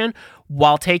experimentation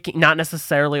while not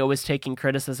necessarily always taking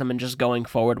criticism and just going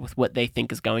forward with what they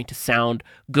think is going to sound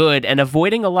good, and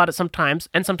avoiding a lot of sometimes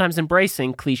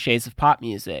embracing cliches of pop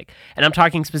music. And I'm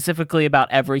talking specifically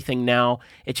about Everything Now,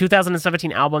 a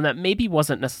 2017 album that maybe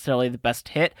wasn't necessarily the best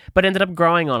hit, but ended up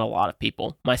growing on a lot of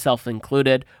people, myself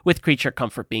included, with Creature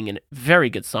Comfort being a very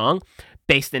good song,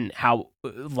 based in how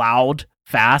loud,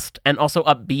 fast, and also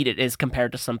upbeat it is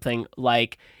compared to something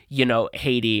like,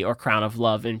 Haiti or Crown of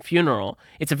Love and Funeral.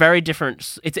 It's a very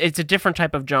different, it's a different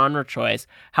type of genre choice.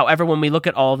 However, when we look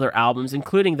at all of their albums,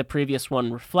 including the previous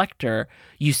one, Reflector,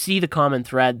 you see the common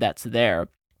thread that's there,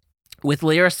 with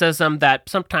lyricism that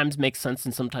sometimes makes sense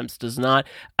and sometimes does not,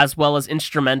 as well as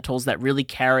instrumentals that really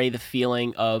carry the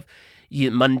feeling of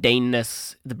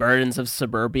mundaneness, the burdens of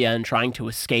suburbia and trying to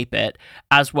escape it,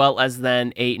 as well as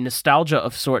then a nostalgia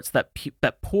of sorts that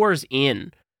pours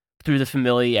in through the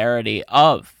familiarity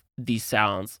of these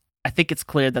sounds. I think it's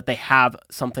clear that they have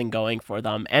something going for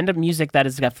them, and a music that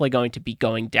is definitely going to be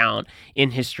going down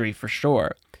in history for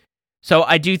sure. So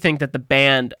I do think that the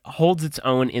band holds its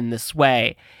own in this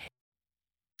way.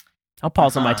 I'll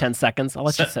pause on my 10 seconds. I'll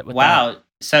let you sit with that. Wow.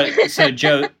 So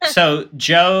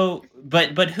Joe,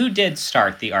 but who did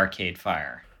start the Arcade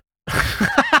Fire?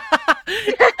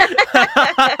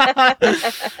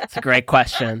 It's a great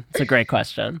question.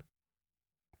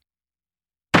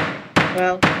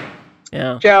 Well,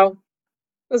 yeah, Joe,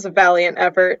 it was a valiant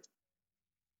effort.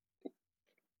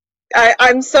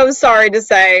 I'm so sorry to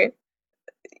say,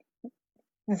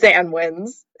 Xan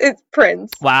wins. It's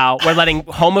Prince. Wow, we're letting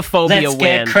homophobia Let's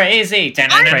win. Get crazy. I'm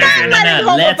not letting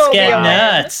Let's get homophobia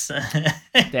nuts.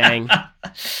 Dang.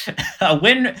 A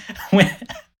win.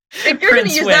 If you're going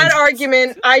to use that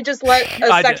argument, I just let a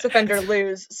sex offender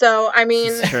lose. So, I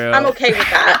mean, I'm okay with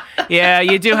that. Yeah,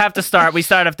 you do have to start. We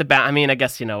start off the bat. I mean, I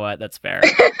guess you know what? That's fair.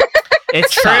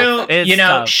 It's true. It's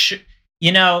tough.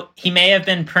 He may have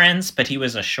been Prince, but he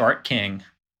was a short king.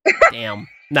 Damn.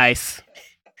 Nice.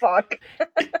 Fuck.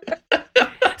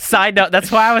 Side note,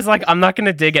 that's why I was like, I'm not going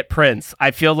to dig at Prince.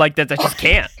 I feel like that I just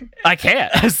can't. I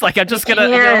can't. It's like, I'm just going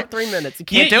to, 3 minutes. You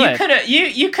can't do it.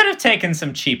 You could have taken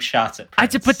some cheap shots at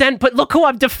Prince. But look who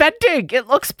I'm defending. It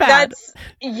looks bad.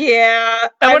 Yeah.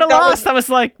 I would have lost. I was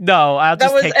like, no, I'll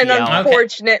just take That was an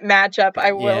unfortunate matchup,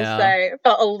 I will say. It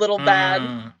felt a little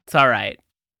bad. It's all right.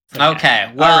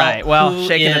 Okay. Well, all right. Well,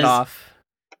 shaking it off.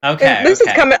 Okay. This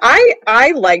is coming.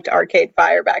 I liked Arcade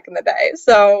Fire back in the day,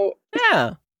 so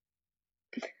yeah,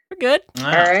 we're good.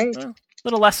 All right, a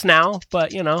little less now,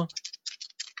 but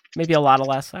maybe a lot of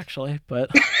less actually. But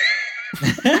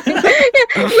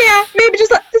yeah, maybe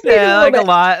just like a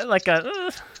lot, like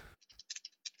a.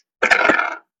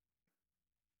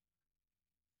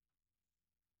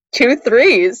 2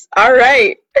 3s. All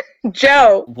right,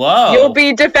 Joe. Whoa, you'll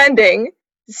be defending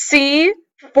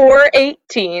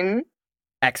C418.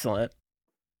 Excellent.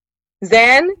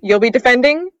 Xan, you'll be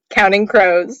defending Counting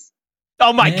Crows.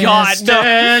 Oh my God,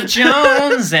 Mr.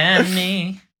 Jones and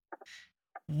me.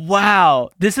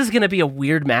 Wow, this is going to be a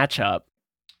weird matchup.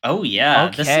 Oh yeah,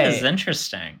 okay. This is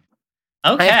interesting.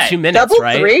 Okay. I have 2 minutes, Double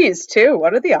right? 3s too.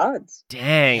 What are the odds?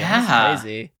 Dang, that's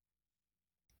crazy.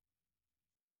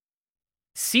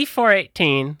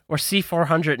 C418 or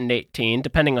C418,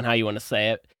 depending on how you want to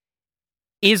say it,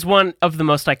 is one of the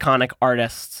most iconic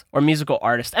artists or musical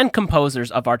artists and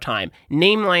composers of our time,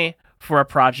 namely for a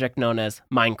project known as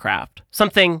Minecraft,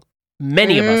 something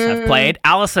many of us have played.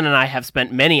 Allison and I have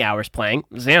spent many hours playing.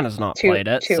 Xan has not played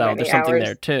it, so there's something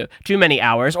there too. Too many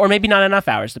hours, or maybe not enough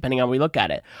hours, depending on how we look at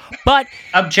it. But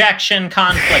objection,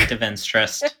 conflict of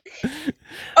interest.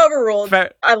 Overruled.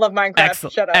 I love Minecraft.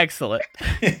 Excellent. Shut up. Excellent.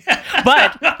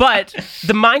 but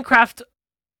the Minecraft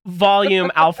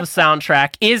Volume Alpha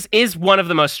soundtrack is one of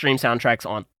the most streamed soundtracks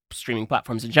on streaming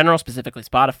platforms in general, specifically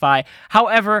Spotify.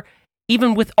 However,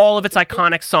 even with all of its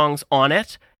iconic songs on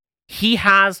it, he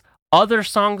has other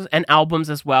songs and albums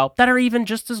as well that are even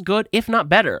just as good, if not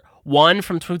better. One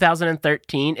from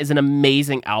 2013 is an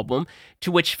amazing album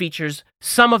to which features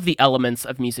some of the elements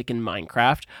of music in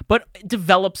Minecraft, but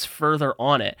develops further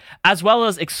on it, as well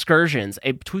as Excursions,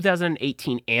 a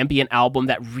 2018 ambient album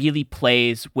that really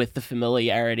plays with the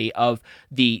familiarity of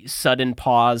the sudden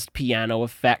paused piano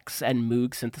effects and Moog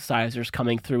synthesizers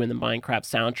coming through in the Minecraft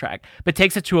soundtrack, but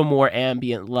takes it to a more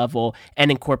ambient level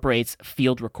and incorporates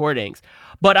field recordings.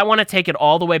 But I want to take it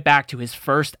all the way back to his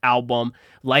first album,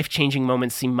 Life-Changing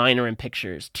Moments Seem Minor in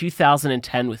Pictures,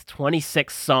 2010, with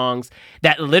 26 songs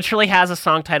that literally has a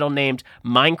song title named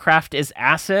Minecraft is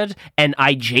Acid and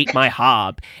I Jate My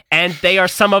Hob. And they are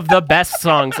some of the best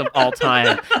songs of all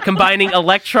time, combining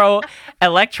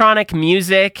electronic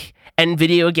music and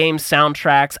video game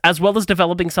soundtracks, as well as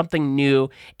developing something new.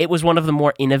 It was one of the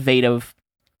more innovative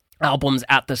albums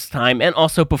at this time, and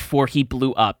also before he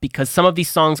blew up, because some of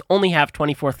these songs only have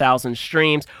 24,000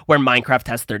 streams, where Minecraft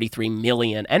has 33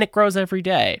 million, and it grows every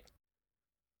day.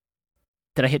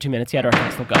 Did I hit 2 minutes yet, or can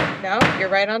I still go? No, you're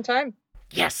right on time.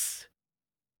 Yes!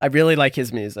 I really like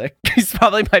his music. He's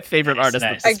probably my favorite artist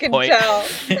at this point. I can tell.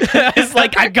 It's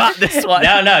like, I got this one.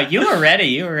 No, you were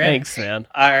ready. Thanks, man.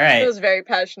 All right. It was very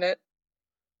passionate.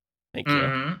 Thank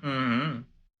you.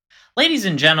 Ladies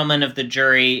and gentlemen of the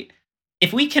jury,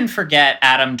 if we can forget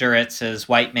Adam Duritz's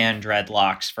white man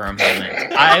dreadlocks for a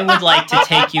moment, I would like to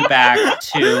take you back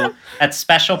to that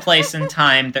special place in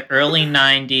time, the early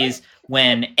 90s,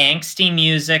 when angsty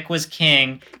music was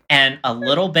king and a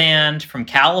little band from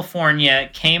California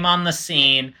came on the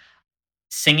scene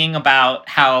singing about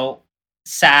how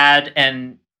sad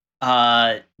and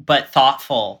but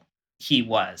thoughtful he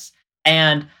was.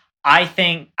 And I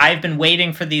think I've been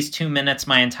waiting for these 2 minutes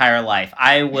my entire life.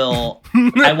 I will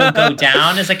go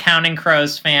down as a Counting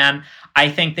Crows fan. I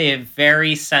think they have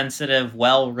very sensitive,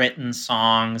 well-written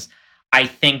songs. I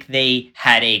think they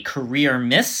had a career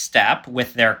misstep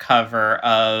with their cover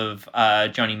of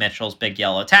Joni Mitchell's Big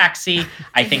Yellow Taxi.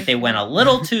 I think they went a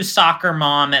little too soccer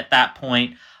mom at that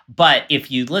point. But if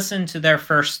you listen to their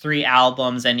first 3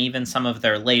 albums and even some of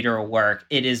their later work,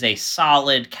 it is a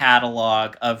solid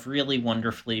catalog of really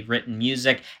wonderfully written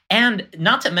music. And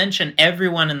not to mention,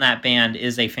 everyone in that band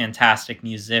is a fantastic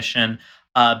musician.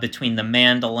 between the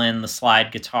mandolin, the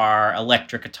slide guitar,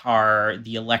 electric guitar,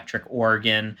 the electric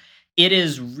organ. It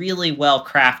is really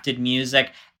well-crafted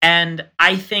music, and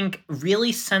I think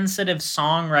really sensitive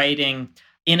songwriting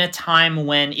in a time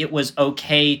when it was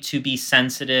okay to be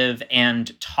sensitive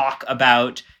and talk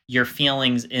about your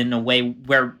feelings in a way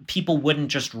where people wouldn't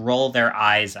just roll their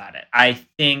eyes at it. I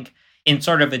think in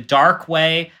sort of a dark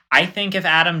way, I think if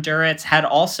Adam Duritz had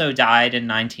also died in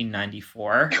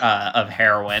 1994 of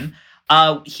heroin,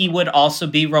 he would also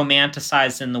be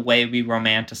romanticized in the way we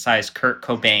romanticize Kurt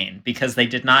Cobain, because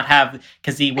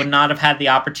he would not have had the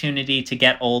opportunity to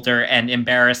get older and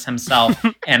embarrass himself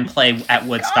and play at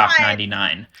Woodstock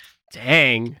 99.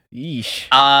 Dang. Yeesh.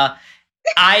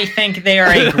 I think they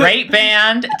are a great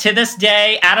band. To this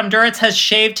day, Adam Duritz has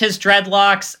shaved his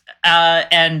dreadlocks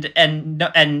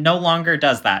and no longer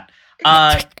does that.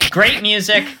 Great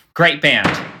music, great band.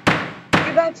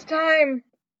 That's time.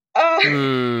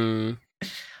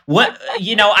 What,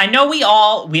 I know we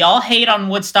all hate on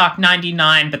Woodstock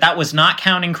 99, but that was not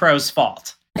Counting Crows'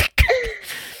 fault.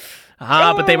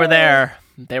 But they were there.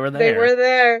 They were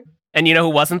there. And you know who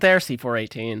wasn't there?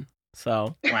 C418.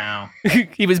 So wow.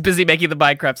 He was busy making the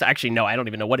Minecraft. Actually, no, I don't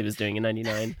even know what he was doing in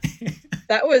 99.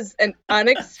 That was an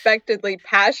unexpectedly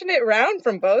passionate round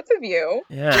from both of you.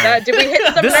 Yeah. Did we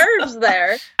hit some nerves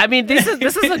there? I mean, this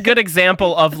is a good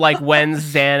example of like when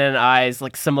Xan and I's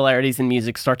like similarities in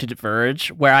music start to diverge,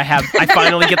 where I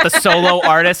finally get the solo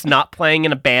artist not playing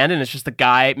in a band, and it's just the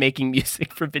guy making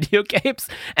music for video games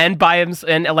and buy him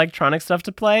and electronic stuff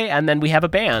to play, and then we have a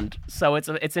band. So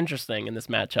it's interesting in this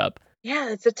matchup.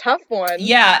 Yeah, it's a tough one.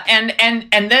 Yeah, and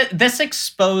this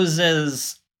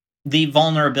exposes the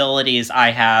vulnerabilities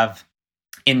I have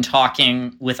in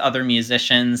talking with other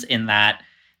musicians, in that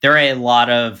there are a lot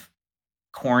of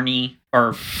corny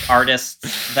or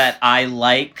artists that I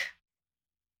like,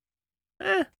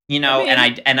 and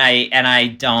I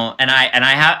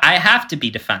have to be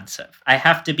defensive. I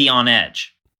have to be on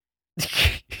edge. You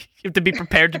have to be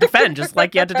prepared to defend, just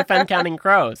like you had to defend Counting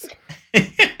Crows.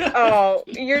 Oh,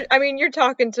 you're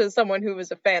talking to someone who was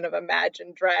a fan of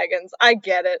Imagine Dragons. I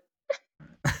get it.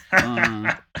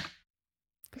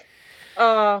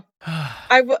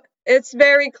 It's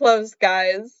very close,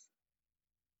 guys.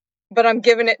 But I'm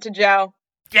giving it to Joe.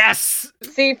 Yes!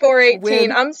 C418.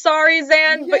 Win. I'm sorry,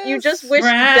 Xan, but you just wished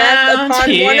Round death upon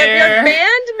here, one of your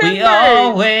band members. We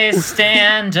always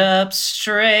stand up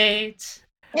straight.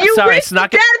 You wished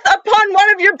death upon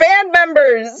one of your band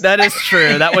members. That is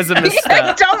true. That was a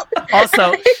misstep.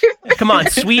 Also, come on,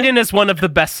 Sweden is one of the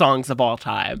best songs of all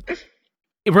time.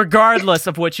 Regardless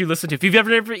of what you listen to. If you've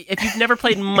never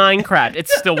played Minecraft,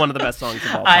 it's still one of the best songs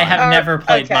of all time. I have never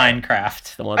played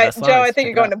Minecraft. One of the best songs. Joe, I think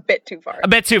you're going a bit too far. A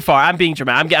bit too far. I'm being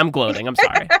dramatic. I'm gloating. I'm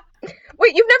sorry.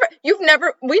 Wait, you've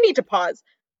never, we need to pause.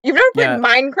 You've never played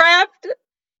Minecraft?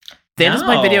 Dan just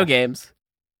played video games.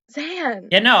 Xan.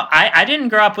 Yeah, no, I didn't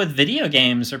grow up with video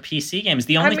games or PC games.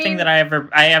 The only thing that I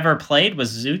ever played was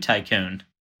Zoo Tycoon.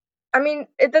 I mean,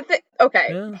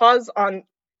 pause on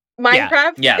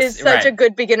Minecraft is such a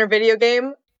good beginner video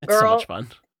game. It's so much fun.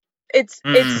 It's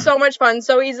so much fun,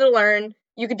 so easy to learn.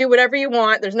 You can do whatever you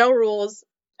want. There's no rules.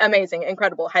 Amazing,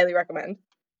 incredible, highly recommend.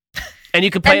 And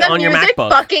you can play it on your MacBook. The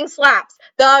music fucking slaps.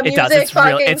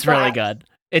 It's really good.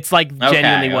 It's like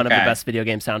genuinely one of the best video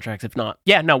game soundtracks, if not,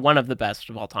 one of the best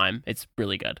of all time. It's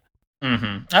really good.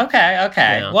 Mm-hmm. Okay.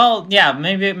 Yeah. Well, yeah,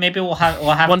 maybe we'll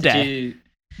have one to day. do.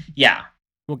 Yeah.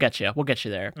 We'll get you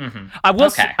there. Mm-hmm.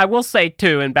 I will say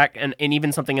too, and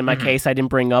even something in my case I didn't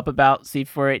bring up about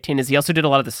C418 is he also did a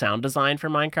lot of the sound design for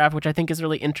Minecraft, which I think is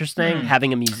really interesting.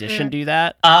 Having a musician do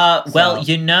that. Well,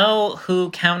 you know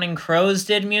who Counting Crows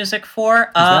did music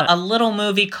for? A little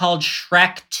movie called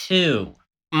Shrek 2.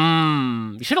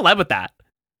 You should have led with that.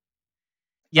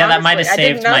 Yeah, honestly, that might have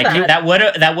saved my case.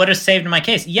 That would have saved my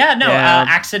case. Yeah, no,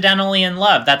 Accidentally in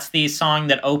Love. That's the song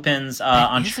that opens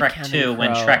on Shrek 2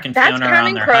 when Shrek and Fiona are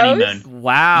on their honeymoon.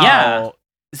 Wow.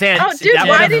 Yeah. Xan, dude,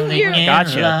 why didn't you?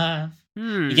 Gotcha.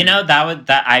 You know,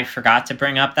 that I forgot to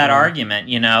bring up that argument.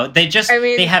 You know, they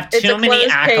have too many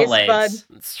accolades.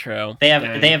 It's true. They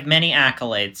have many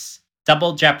accolades.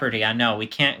 Double Jeopardy. I know we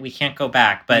can't go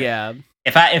back, but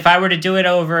if I were to do it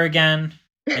over again,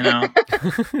 you know,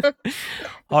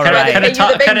 all right,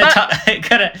 could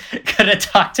have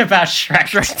talked about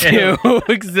Shrek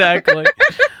 2. Exactly.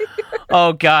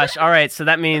 Oh gosh. All right. So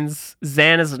that means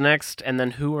Xan is next, and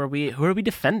then who are we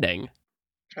defending?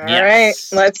 All right.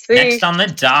 Let's see. Next on the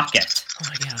docket. Oh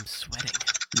my god, I'm sweating.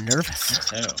 I'm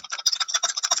nervous. Me too.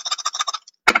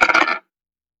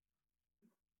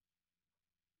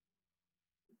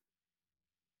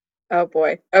 Oh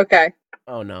boy. Okay.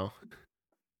 Oh no.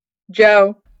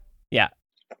 Joe. Yeah.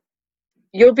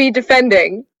 you'll be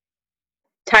defending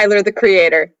Tyler, the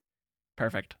Creator.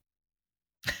 Perfect.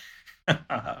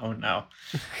 Oh, no.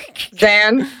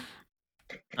 Xan.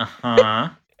 Uh-huh.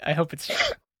 I hope it's...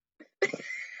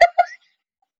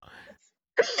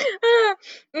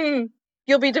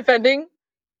 You'll be defending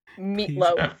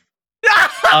Meatloaf.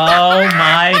 Oh,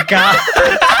 my God.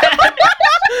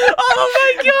 Oh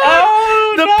my God!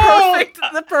 Oh,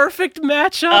 the perfect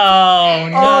matchup. Oh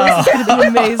no! Oh, this is gonna be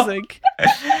amazing.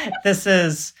 This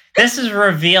is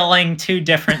revealing two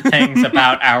different things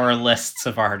about our lists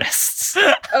of artists.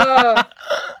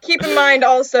 Keep in mind,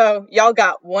 also, y'all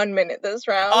got 1 minute this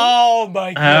round. Oh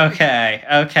my God!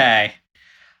 Okay.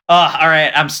 Oh, all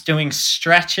right. I'm doing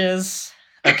stretches.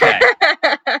 Okay.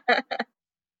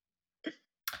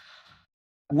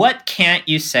 What can't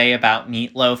you say about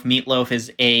Meatloaf? Meatloaf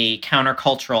is a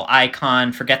countercultural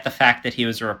icon. Forget the fact that he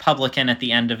was a Republican at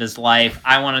the end of his life.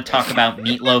 I want to talk about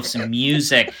Meatloaf's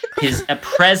music. His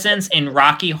presence in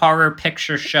Rocky Horror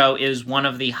Picture Show is one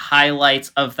of the highlights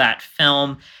of that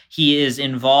film. He is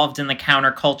involved in the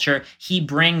counterculture. He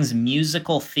brings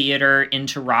musical theater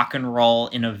into rock and roll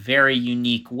in a very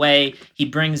unique way. He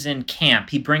brings in camp.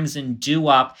 He brings in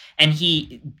doo-wop,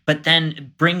 but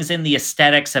then brings in the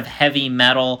aesthetics of heavy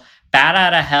metal. Bat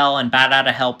Outta Hell and Bat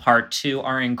Outta Hell Part 2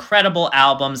 are incredible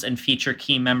albums and feature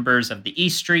key members of the E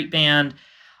Street Band.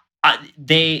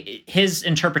 His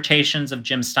interpretations of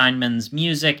Jim Steinman's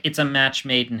music, it's a match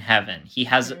made in heaven.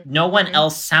 No one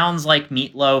else sounds like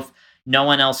Meatloaf. No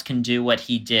one else can do what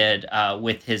he did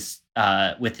with his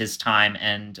time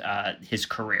and his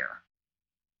career.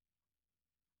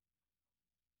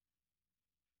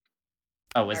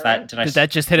 Oh, was that? Did that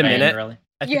just hit a minute? Really?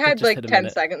 You had like 10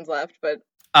 seconds left, but.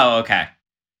 Oh, okay.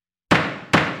 Oh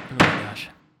my gosh!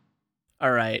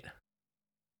 All right.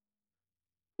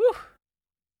 Whew.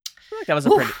 I feel like that was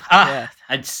a pretty. Yeah.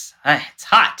 It's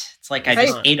hot. It's like I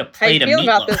just ate a plate of meatloaf. How do you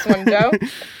feel about this one, Joe?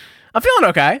 I'm feeling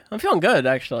okay. I'm feeling good,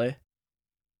 actually.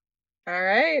 All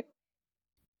right.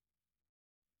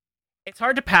 It's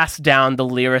hard to pass down the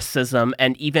lyricism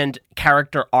and even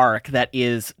character arc that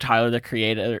is Tyler,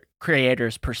 the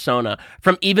creator's persona,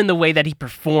 from even the way that he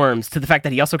performs to the fact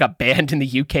that he also got banned in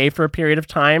the UK for a period of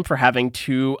time for having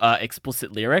too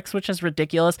explicit lyrics, which is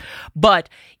ridiculous. But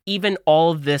even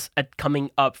all of this coming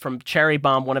up from Cherry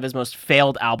Bomb, one of his most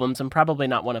failed albums and probably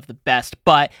not one of the best,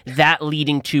 but that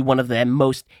leading to one of the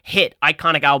most hit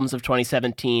iconic albums of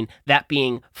 2017, that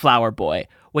being Flower Boy,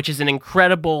 which is an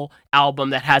incredible album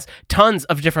that has tons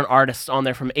of different artists on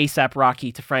there, from A$AP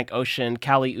Rocky to Frank Ocean,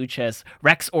 Kali Uchis,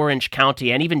 Rex Orange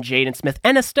County, and even Jaden Smith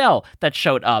and Estelle that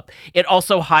showed up. It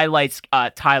also highlights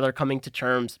Tyler coming to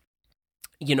terms,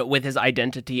 with his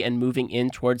identity and moving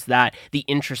in towards that, the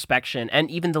introspection,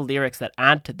 and even the lyrics that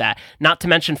add to that. Not to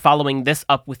mention following this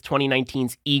up with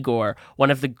 2019's Igor, one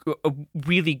of the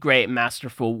really great,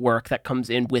 masterful work that comes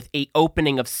in with a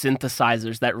opening of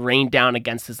synthesizers that rain down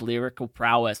against his lyrical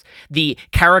prowess, the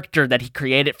character that he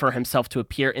created for himself to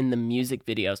appear in the music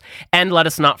videos, and let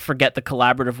us not forget the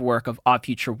collaborative work of Odd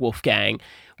Future Wolfgang,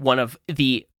 one of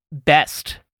the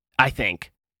best, I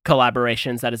think,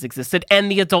 collaborations that has existed, and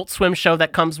the Adult Swim show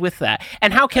that comes with that.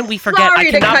 And how can we forget? Sorry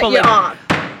I cannot to cut believe you off.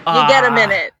 You get a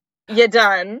minute. You're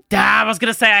done. I was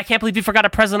gonna say I can't believe you forgot a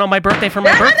present on my birthday for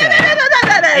my birthday.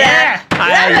 Yeah,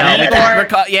 I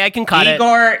know. I can cut it.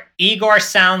 Igor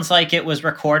sounds like it was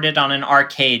recorded on an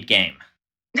arcade game.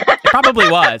 It probably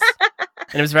was,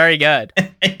 and it was very good.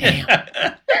 Damn.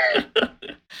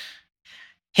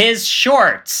 His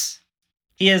shorts.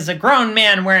 He is a grown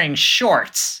man wearing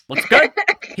shorts. Looks good.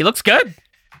 He looks good.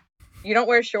 You don't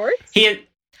wear shorts?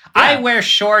 I wear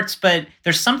shorts, but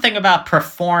there's something about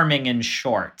performing in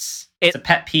shorts. It's a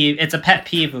pet peeve. It's a pet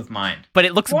peeve of mine. But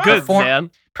it looks good,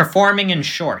 man. Performing in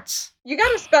shorts. You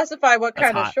got to specify what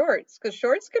kind of shorts, because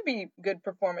shorts could be good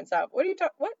performance out. What are you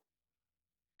talking? What?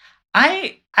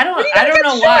 I don't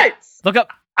know why. Look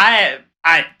up.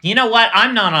 You know what?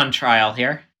 I'm not on trial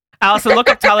here. Allison, look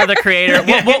up Tyler, the Creator.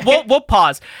 We'll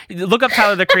pause. Look up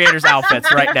Tyler, the Creator's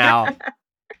outfits right now.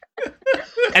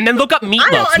 And then look up Meatloaf.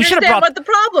 I don't understand what the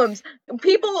problems.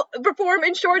 People perform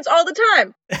in shorts all the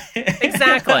time.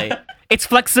 Exactly. It's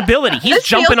flexibility. He's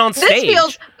jumping on stage. This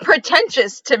feels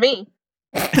pretentious to me.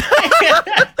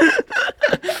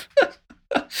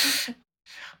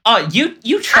 Oh,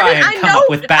 you try and come up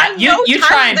with bat. You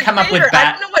try and come up with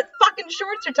bat. I don't know what fucking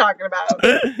shorts you're talking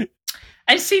about.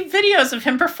 I see videos of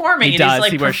him performing. He does.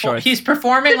 He wears shorts. He's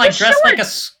performing like dressed like a.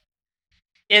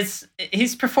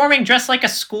 He's performing dressed like a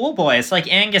schoolboy. It's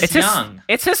like Angus Young.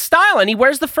 It's his style, and he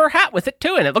wears the fur hat with it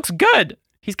too, and it looks good.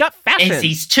 He's got fashion.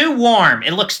 He's too warm.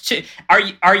 It looks too.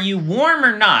 Are you warm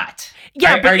or not?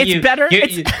 Yeah, but it's better.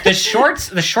 The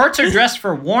shorts are dressed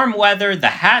for warm weather. The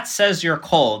hat says you're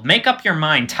cold. Make up your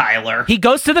mind, Tyler. He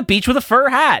goes to the beach with a fur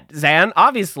hat, Xan,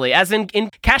 obviously, as in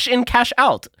cash in, cash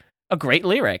out. A great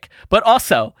lyric. But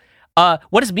also,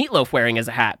 what is Meatloaf wearing as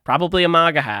a hat? Probably a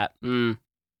MAGA hat.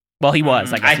 Well, he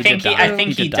was. I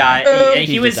think he died.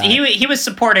 He was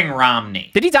supporting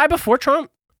Romney. Did he die before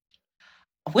Trump?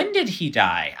 When did he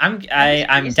die? I'm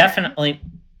definitely.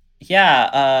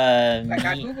 Yeah. I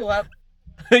got Google up.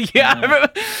 Yeah.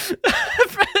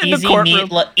 Easy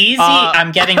meatloaf.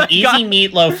 I'm getting easy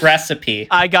meatloaf recipe.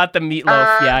 I got the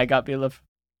meatloaf. I got meatloaf.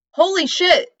 Holy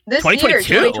shit! This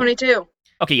 2022? Year, 2022.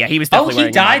 Okay, yeah, he was definitely.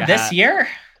 He died this year.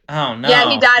 Oh no! Yeah,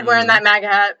 he died wearing that MAGA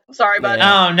hat. Sorry, buddy.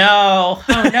 Yeah. Oh no!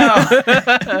 Oh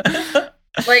no!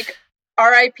 Like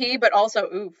R.I.P. but also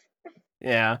oof.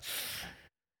 Yeah.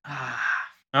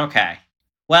 Okay.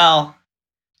 Well,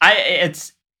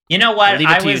 it's you know what leave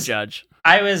it to you, Judge.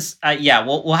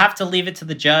 We'll have to leave it to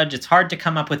the judge. It's hard to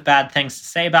come up with bad things to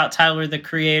say about Tyler the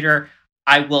Creator.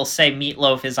 I will say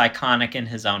Meatloaf is iconic in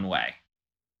his own way.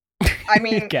 I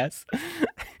mean, guess.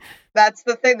 That's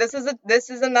the thing. This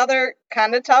is another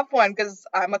kind of tough one because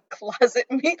I'm a closet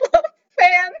Meatloaf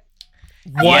fan.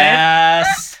 What?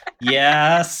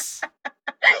 Yes.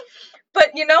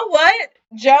 But you know what,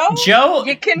 Joe,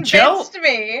 you convinced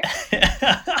me.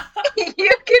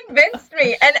 You convinced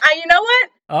me, and you know what?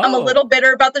 I'm a little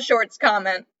bitter about the shorts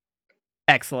comment.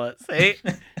 Excellent. See?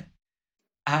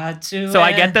 So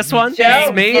I get this one. Joe,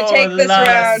 it's me. You take this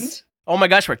round. Oh my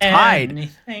gosh, we're tied.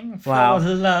 Anything for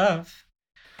love.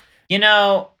 You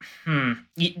know,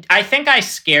 I think I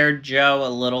scared Joe a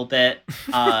little bit,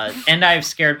 and I've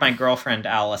scared my girlfriend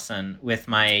Allison with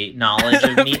my knowledge of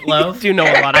Meatloaf. Do you know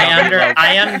a lot about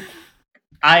Meatloaf?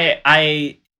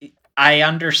 I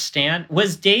understand.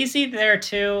 Was Daisy there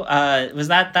too? Was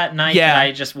that night that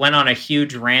I just went on a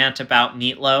huge rant about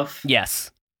Meatloaf?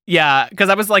 Yes. Yeah, because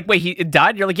I was like, wait, he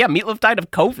died? You're like, yeah, Meatloaf died of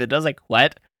COVID. I was like,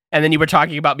 what? And then you were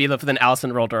talking about Meatloaf, and then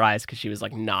Allison rolled her eyes because she was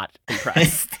like not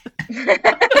impressed.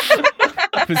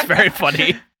 It was very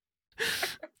funny.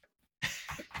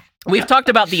 We've talked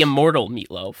about the immortal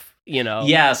Meatloaf, you know.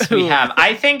 Yes, we have.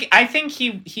 I think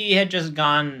he had just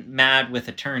gone mad with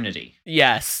eternity.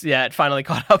 Yes, yeah, it finally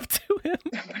caught up to him.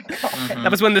 Mm-hmm.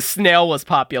 That was when the snail was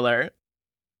popular.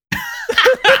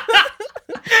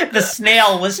 The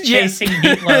snail was chasing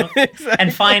Meatloaf, exactly.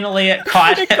 And finally it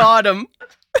caught him. It caught him.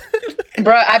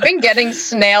 Bro, I've been getting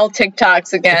snail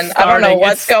TikToks again. I don't know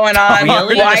what's going on.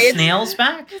 Really? Why the snail's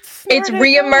back? It's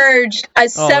reemerged.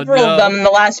 Several of them in the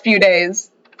last few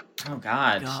days. Oh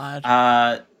God.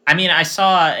 I mean, I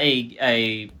saw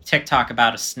a TikTok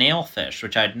about a snailfish,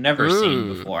 which I'd never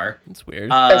seen before. That's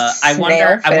weird. I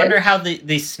wonder how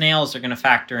the snails are going to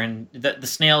factor in. The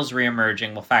snails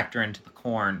reemerging will factor into the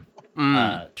corn.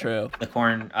 True. The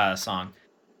corn song.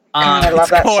 I love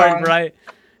that corn, song. Right?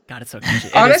 God, it's so catchy.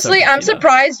 Honestly, I'm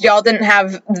surprised y'all didn't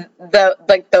have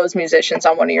those musicians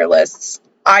on one of your lists.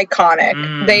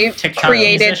 Iconic. They've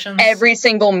created musicians? Every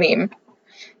single meme.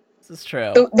 This is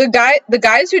true. The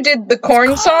guys who did the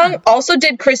corn song also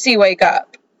did Chrissy Wake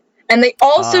Up. And they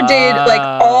also did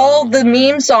all the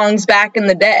meme songs back in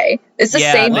the day. It's the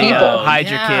same people. Hide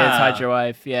your kids, hide your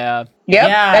wife. Yeah. Yep,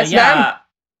 that's them.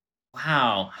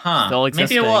 Wow, huh? Still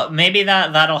existing. Maybe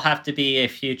that'll have to be a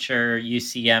future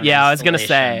UCM. Yeah, I was gonna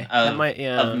say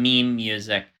of meme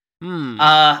music. Hmm.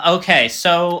 Okay,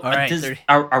 so right,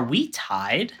 are we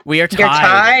tied? We are tied. You're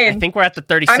tied. I think we're at the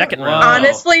 32nd round.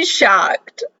 Honestly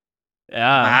shocked.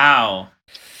 Yeah. Wow.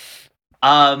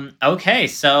 Okay,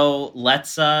 so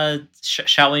let's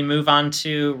shall we move on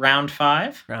to round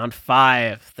 5? Round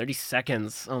 5, 30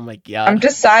 seconds. Oh my God. I'm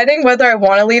deciding whether I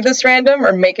want to leave this random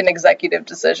or make an executive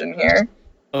decision here.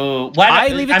 Oh, I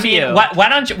leave it to you. Why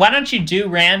don't you do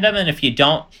random? And if you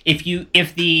don't, if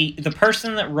the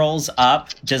person that rolls up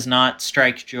does not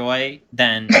strike joy,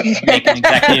 then make an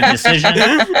executive decision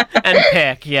and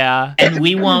pick. Yeah, and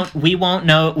we won't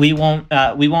know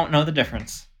the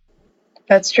difference.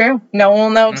 That's true. No one will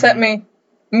know except me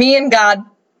and God.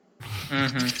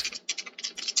 Mm-hmm.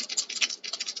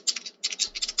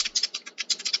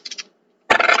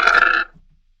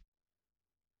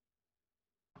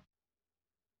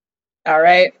 All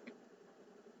right.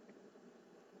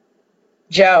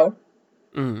 Joe,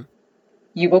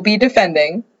 you will be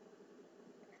defending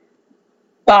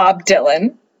Bob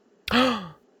Dylan.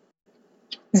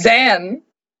 Xan,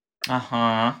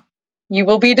 you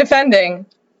will be defending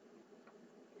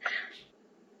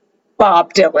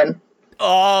Bob Dylan.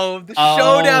 Oh, the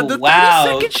showdown, the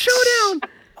 30-second showdown.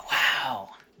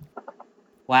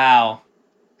 Wow.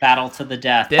 Battle to the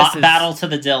death. Battle to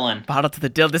the Dylan. Battle to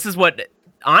the Dylan. This is what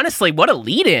honestly, what a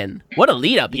lead-in. What a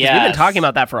lead-up, because we've been talking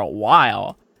about that for a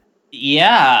while.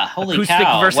 Yeah, holy Acoustic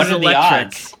cow. versus what are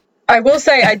electric. The odds? I will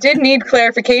say, I did need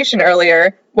clarification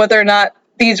earlier, whether or not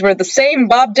these were the same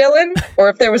Bob Dylan, or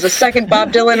if there was a second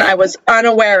Bob Dylan I was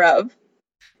unaware of.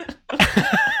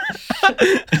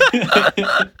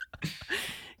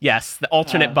 Yes, the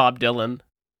alternate Bob Dylan.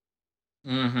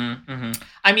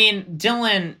 I mean,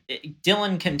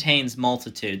 Dylan contains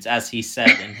multitudes, as he said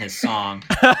in his song.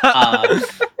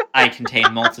 I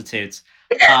contain multitudes.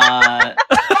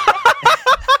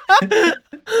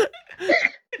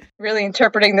 Really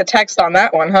interpreting the text on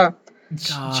that one, huh?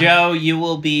 God. Joe, you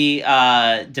will be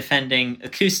defending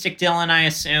acoustic Dylan, I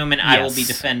assume, and yes. I will be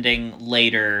defending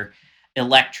later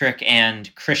electric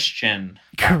and Christian.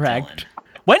 Correct. Dylan.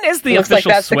 When is the Looks official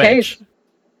like that's switch? The case.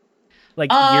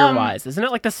 Like year-wise, isn't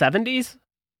it like the 70s?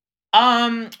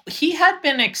 He had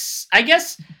been,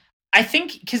 I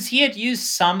think, because he had used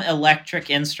some electric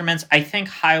instruments. I think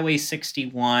Highway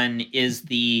 61 is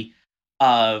the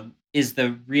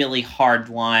really hard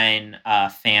line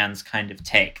fans kind of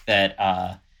take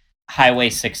that Highway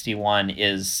 61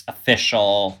 is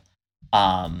official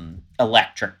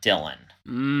electric Dylan.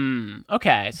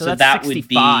 Okay, so that's that 65.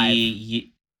 Would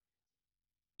be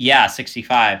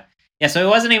 65. Yeah, so it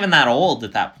wasn't even that old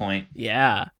at that point.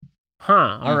 Yeah.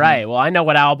 Huh. All right. Well, I know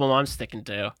what album I'm sticking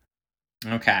to.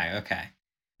 Okay.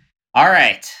 All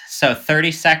right. So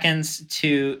 30 seconds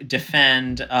to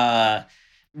defend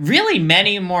really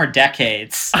many more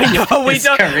decades. I know we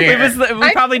don't.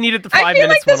 We probably needed the 5 minutes. I feel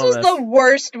like this was the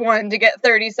worst one to get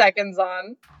 30 seconds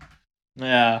on.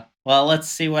 Yeah. Well, let's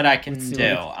see what I can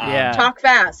do. Talk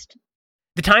fast.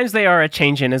 The Times They Are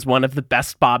A-Changin' is one of the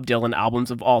best Bob Dylan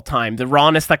albums of all time. The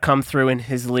rawness that comes through in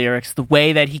his lyrics, the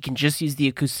way that he can just use the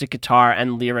acoustic guitar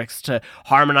and lyrics to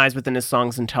harmonize within his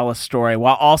songs and tell a story,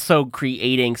 while also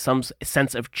creating some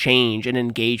sense of change and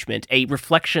engagement, a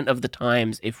reflection of the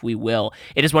times, if we will.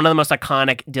 It is one of the most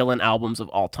iconic Dylan albums of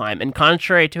all time, and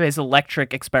contrary to his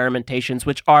electric experimentations,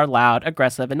 which are loud,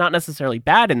 aggressive, and not necessarily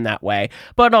bad in that way,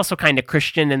 but also kind of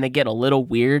Christian, and they get a little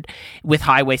weird with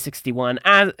Highway 61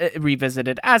 as revisited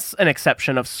as an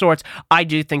exception of sorts. I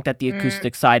do think that the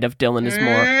acoustic side of Dylan is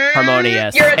more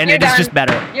harmonious, and it is just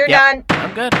better. You're done.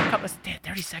 I'm good.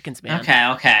 30 seconds, man.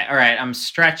 Okay. All right. I'm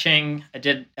stretching. I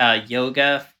did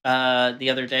yoga the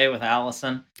other day with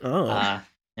Allison. Oh.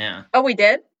 Yeah. Oh, we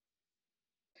did?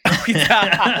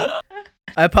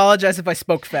 I apologize if I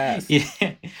spoke fast. Yeah.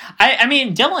 I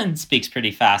mean, Dylan speaks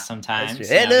pretty fast sometimes.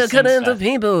 The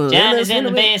people. John is in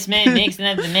the basement mixing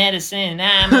up the medicine.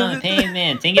 I'm on the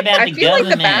pavement. Think about the government. I feel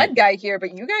like the bad guy here,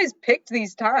 but you guys picked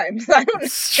these times. I don't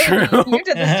know. You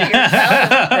did this to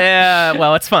yourself. Yeah,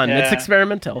 well, it's fun. Yeah. It's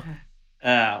experimental.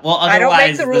 Well, I don't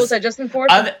make the rules. I just enforce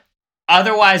them.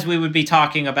 Otherwise, we would be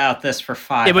talking about this for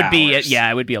 5 hours. It would be,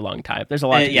 it would be a long time. There's a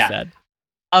lot to be said.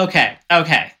 Okay.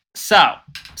 So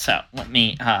let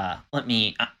me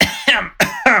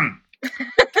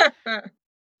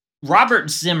Robert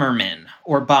Zimmerman,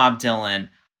 or Bob Dylan,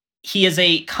 he is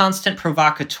a constant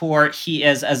provocateur. He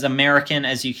is as American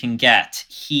as you can get.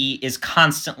 He is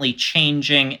constantly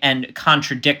changing and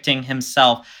contradicting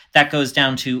himself. That goes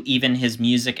down to even his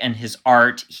music and his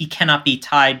art. He cannot be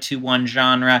tied to one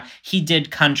genre. He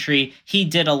did country, he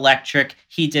did electric,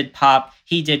 he did pop,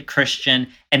 he did Christian,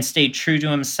 and stayed true to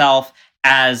himself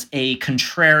as a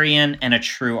contrarian and a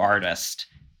true artist.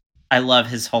 I love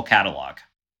his whole catalog.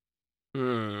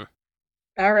 All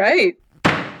right.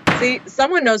 See,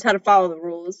 someone knows how to follow the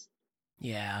rules.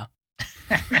 Yeah.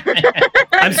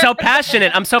 I'm so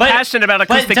passionate. Passionate about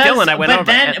acoustic Dylan. I went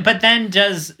over. But then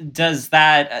does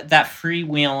that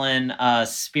freewheeling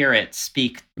spirit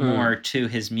speak more to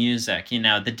his music? You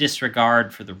know, the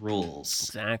disregard for the rules.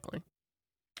 Exactly.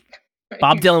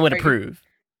 Bob Dylan would approve.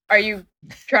 Are you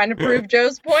trying to prove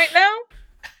Joe's point now?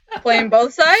 Playing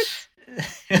both sides?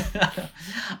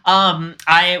 I'm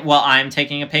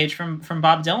taking a page from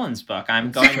Bob Dylan's book.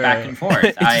 I'm going back and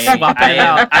forth. I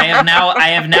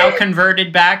have now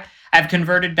converted back. I've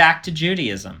converted back to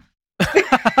Judaism. I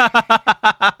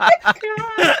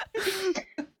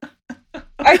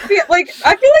feel like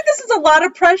this is a lot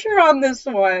of pressure on this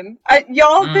one.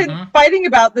 Y'all have been fighting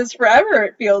about this forever.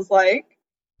 It feels like.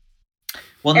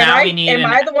 Well, now we need. Am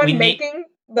I the one making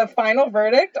the final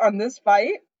verdict on this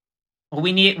fight? Well,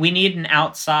 we need an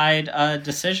outside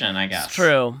decision, I guess. It's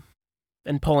true.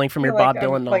 And pulling from your Bob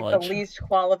Dylan knowledge. Like the least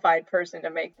qualified person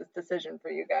to make this decision for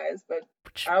you guys, but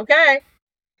okay.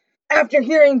 After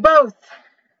hearing both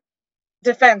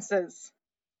defenses,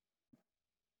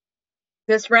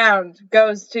 this round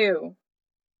goes to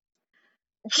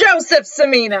Joseph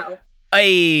Cimino.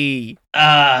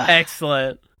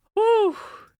 Excellent. Woo.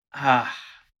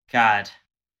 God.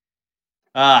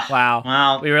 Wow.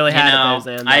 Well, we really had it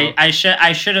there, Xan.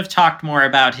 I should have talked more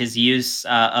about his use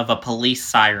of a police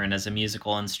siren as a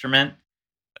musical instrument.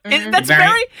 That sounds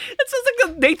like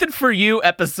a Nathan For You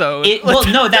episode.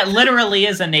 No, that literally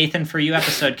is a Nathan For You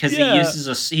episode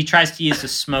because he tries to use a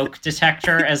smoke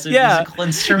detector as a musical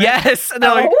instrument. Yes, and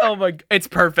they're like, oh my, it's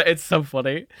perfect. It's so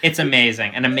funny. It's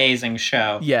amazing, an amazing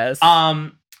show. Yes.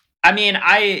 I mean,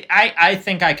 I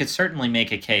think I could certainly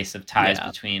make a case of ties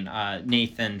between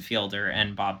Nathan Fielder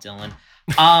and Bob Dylan.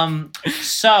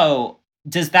 So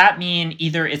does that mean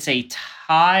either it's a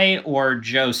tie or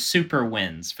Joe super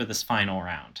wins for this final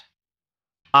round?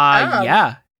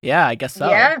 Yeah, I guess so.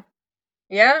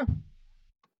 Yeah.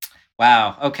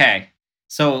 Wow. Okay.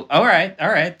 So all right.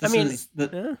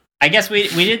 I guess we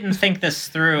didn't think this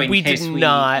through. We did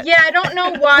not. Yeah, I don't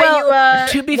know why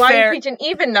to be fair, you teach an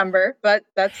even number, but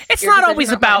that's it's not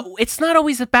always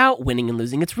about winning and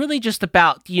losing. It's really just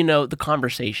about the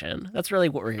conversation. That's really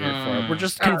what we're here for. We're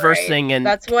just conversing, right. and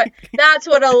that's what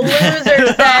a loser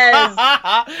says.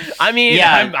 I mean,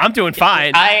 I'm doing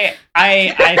fine. I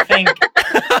think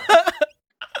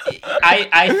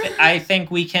I think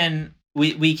we can.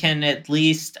 We can at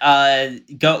least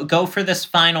go for this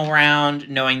final round,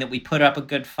 knowing that we put up a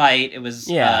good fight. It was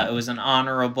an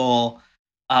honorable.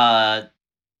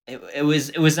 It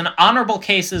was an honorable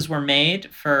cases were made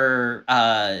for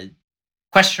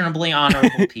questionably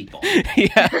honorable people.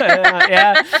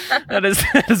 yeah, that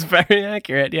is very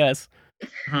accurate. Yes.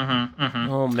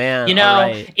 Oh man!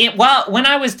 When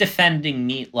I was defending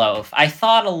Meatloaf, I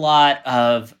thought a lot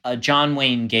of John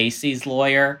Wayne Gacy's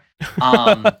lawyer.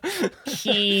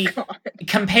 He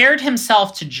compared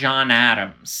himself to John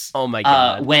Adams. Oh my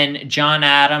God! When John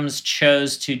Adams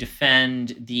chose to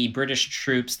defend the British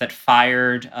troops that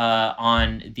fired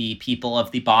on the people of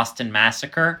the Boston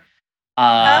Massacre,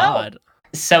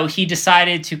 so he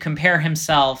decided to compare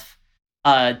himself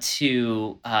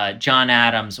to John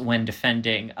Adams when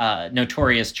defending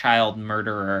notorious child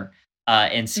murderer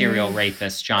and serial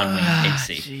rapist John Wayne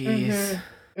Gacy.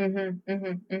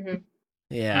 Jeez.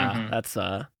 Yeah, that's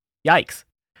yikes.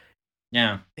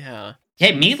 Yeah.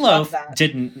 Hey, Meatloaf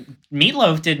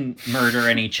didn't murder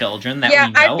any children that we know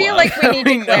of. I feel like we need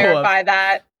to clarify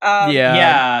that.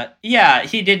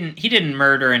 He didn't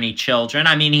murder any children.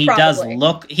 I mean, he does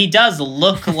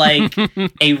look like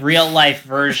a real life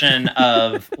version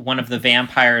of one of the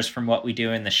vampires from What We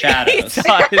Do in the Shadows. He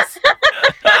does.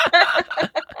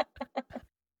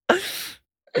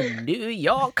 New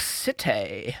York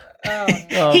City. Oh.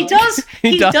 He does.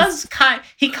 He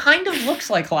kind of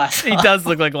looks like Laszlo. He does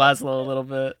look like Laszlo a little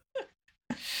bit.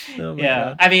 Oh my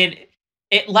God. I mean,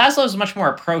 Laszlo's much more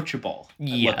approachable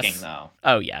looking, though.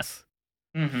 Oh yes.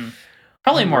 Mm-hmm.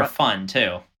 Probably more fun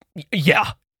too.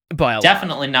 Yeah, by a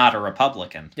definitely lot. Not a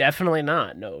Republican. Definitely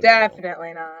not. No.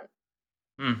 Definitely not.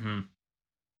 Mm-hmm.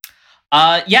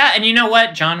 And you know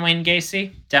what? John Wayne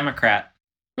Gacy, Democrat.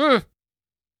 Huh.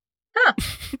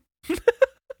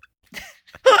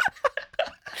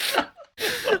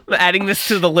 I'm adding this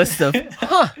to the list of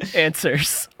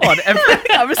answers on every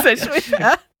conversation we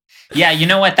have. Yeah, you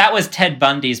know what? That was Ted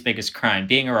Bundy's biggest crime,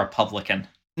 being a Republican.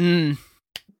 God.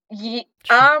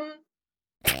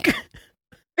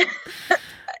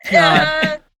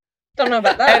 Don't know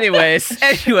about that. Anyways.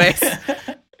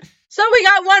 So we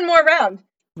got one more round.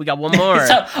 We got one more.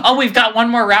 We've got one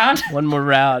more round? One more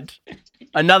round.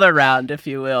 Another round, if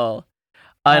you will.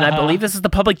 And I believe this is the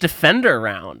public defender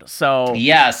round. So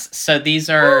yes, so these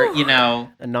are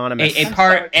anonymous.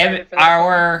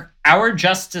 Our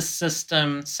justice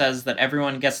system says that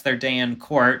everyone gets their day in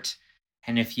court,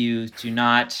 and if you do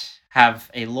not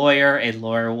have a lawyer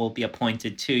will be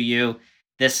appointed to you.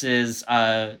 This is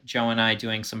Joe and I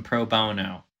doing some pro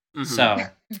bono. Mm-hmm. So.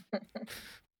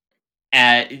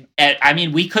 I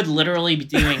mean, we could literally be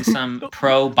doing some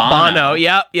pro bono.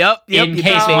 Yep. In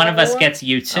case one of us gets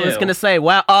you too. I was gonna say,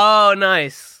 wow. Oh,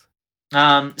 nice.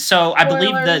 So I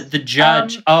believe the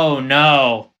judge. Oh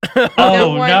no.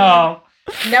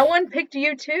 No one picked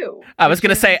you too. I was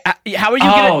gonna say, how are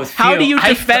you? How do you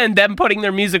defend them putting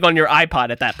their music on your iPod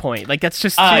at that point? Like that's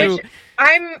just too.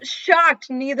 I'm shocked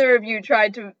neither of you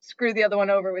tried to screw the other one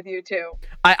over with you too.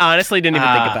 I honestly didn't even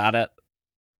think about it.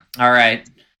 All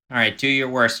right, do your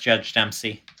worst, Judge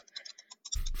Dempsey.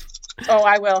 Oh,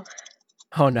 I will.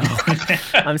 Oh, no.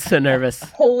 I'm so nervous.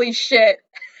 Holy shit.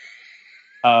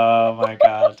 Oh, my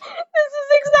God. This is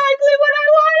exactly what I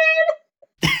wanted.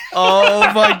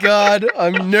 Oh, my God.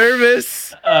 I'm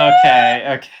nervous.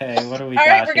 Okay. What do we got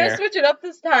here? All right, we're going to switch it up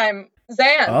this time.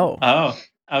 Xan. Oh,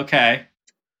 okay.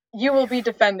 You will be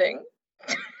defending.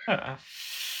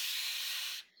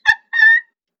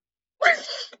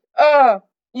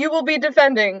 You will be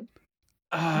defending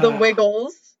the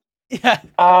Wiggles. Yeah.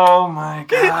 Oh my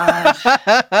god.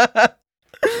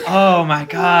 Oh my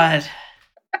god.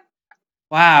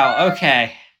 Wow.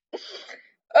 Okay.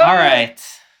 All right.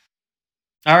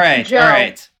 Joe, all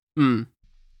right.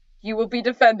 You will be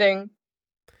defending.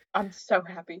 I'm so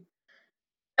happy.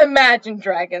 Imagine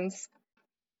Dragons.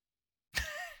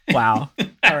 Wow.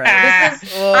 All right.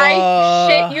 I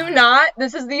shit you not.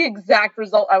 This is the exact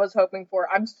result I was hoping for.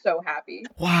 I'm so happy.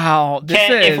 Wow.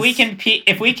 If we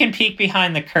can peek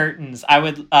behind the curtains, I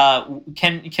would.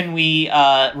 Can we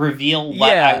reveal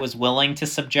what I was willing to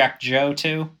subject Joe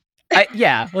to?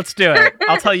 Yeah, let's do it.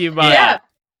 I'll tell you about it.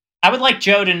 I would like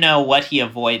Joe to know what he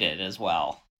avoided as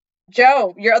well.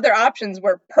 Joe, your other options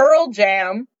were Pearl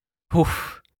Jam,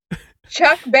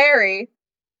 Chuck Berry.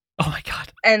 Oh my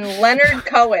god. And Leonard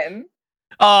Cohen.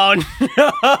 Oh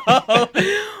no.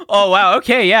 Oh wow.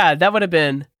 Okay, yeah, that would have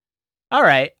been. All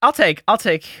right. I'll take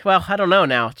well, I don't know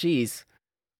now. Jeez.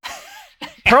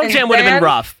 Pearl Jam would have been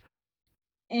rough.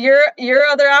 Your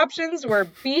other options were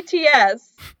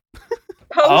BTS,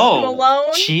 Post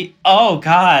Malone. Oh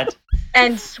god.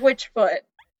 And Switchfoot.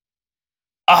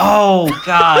 Oh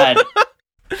god.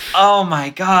 Oh my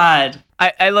god.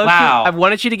 I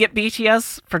wanted you to get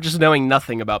BTS for just knowing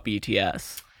nothing about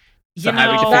BTS. So that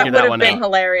would have been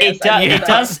hilarious.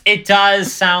 It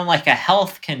does sound like a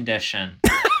health condition.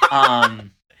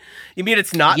 You mean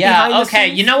it's not? Yeah. Okay.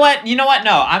 You know what?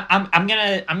 No. I'm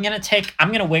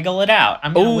gonna wiggle it out.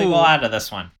 I'm gonna wiggle out of this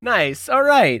one. Nice. All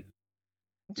right.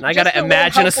 And I gotta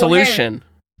imagine a solution. Hint.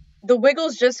 The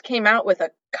Wiggles just came out with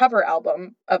a cover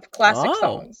album of classic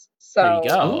songs. So there you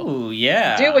go. Ooh,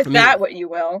 yeah. Do with that what you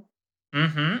will.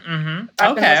 I've been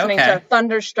listening to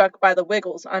Thunderstruck by the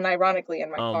Wiggles, unironically,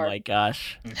 in my car. Oh my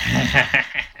gosh.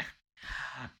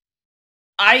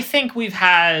 I think we've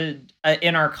had,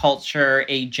 in our culture,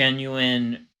 a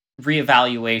genuine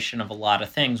reevaluation of a lot of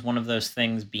things. One of those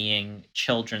things being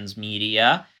children's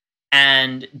media.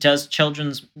 And does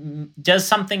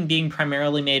something being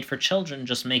primarily made for children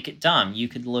just make it dumb? You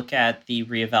could look at the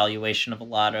reevaluation of a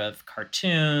lot of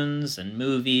cartoons and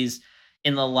movies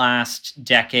in the last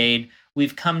decade.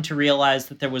 We've come to realize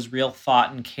that there was real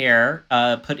thought and care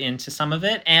put into some of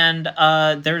it, and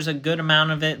there's a good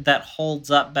amount of it that holds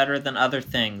up better than other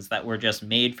things that were just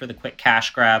made for the quick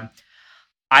cash grab.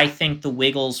 I think the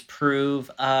Wiggles prove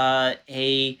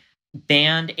a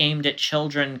band aimed at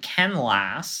children can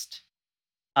last.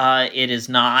 It is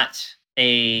not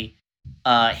a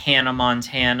Hannah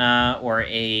Montana or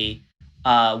a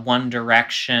One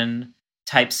Direction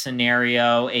type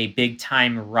scenario, a Big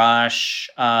Time Rush,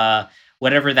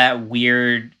 whatever that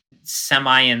weird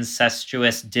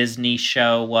semi-incestuous Disney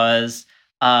show was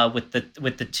with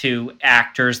the two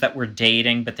actors that were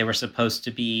dating, but they were supposed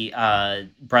to be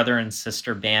brother and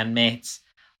sister bandmates.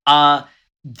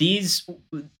 These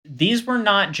were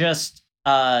not just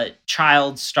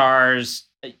child stars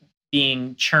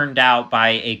being churned out by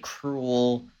a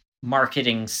cruel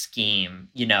marketing scheme,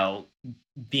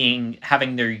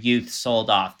 having their youth sold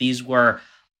off. These were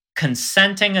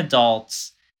consenting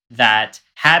adults that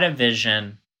had a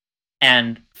vision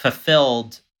and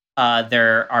fulfilled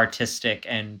their artistic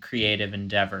and creative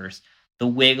endeavors. The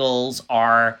Wiggles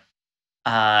are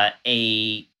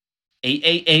a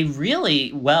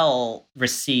really well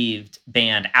received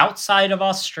band outside of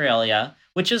Australia,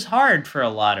 which is hard for a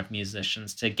lot of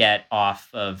musicians to get off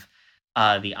of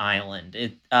the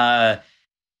island.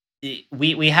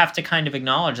 We have to kind of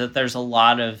acknowledge that there's a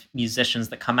lot of musicians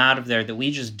that come out of there that we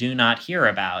just do not hear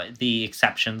about. The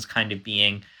exceptions kind of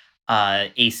being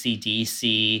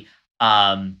AC/DC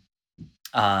and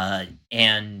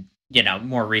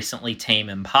more recently Tame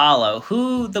Impala,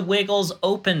 who the Wiggles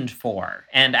opened for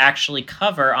and actually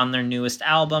cover on their newest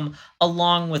album,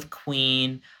 along with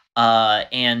Queen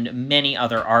and many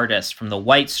other artists, from the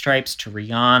White Stripes to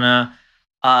Rihanna.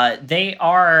 They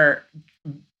are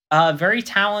very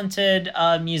talented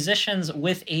musicians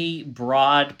with a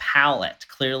broad palette,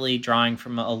 clearly drawing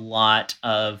from a lot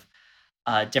of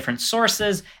different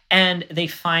sources, and they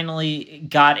finally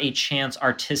got a chance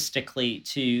artistically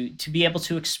to be able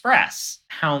to express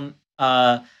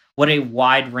what a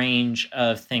wide range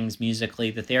of things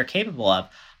musically that they are capable of.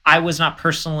 I was not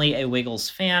personally a Wiggles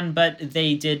fan, but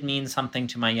they did mean something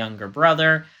to my younger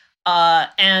brother,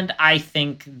 and I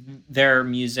think their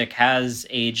music has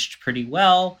aged pretty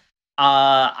well.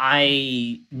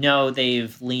 I know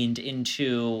they've leaned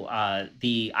into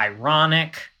the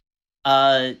ironic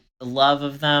love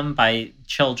of them by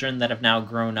children that have now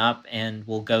grown up and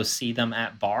will go see them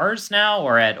at bars now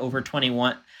or at over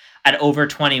 21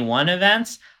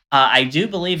 events. I do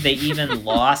believe they even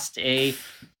lost a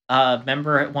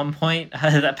member at one point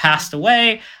that passed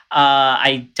away.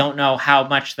 I don't know how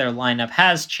much their lineup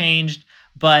has changed,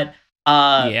 but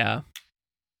yeah.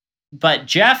 But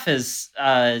Jeff is,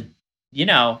 you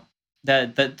know,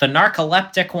 the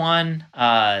narcoleptic one.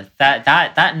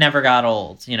 That never got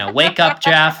old. You know, wake up,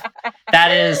 Jeff.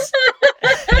 That is.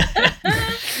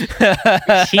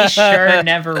 He sure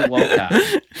never woke up.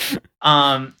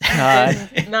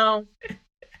 No.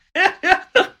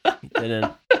 He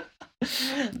didn't.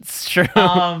 It's true.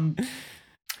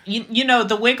 You know,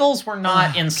 the Wiggles were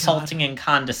not insulting and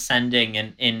condescending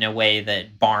in a way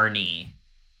that Barney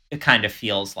kind of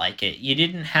feels like it. You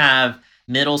didn't have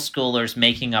middle schoolers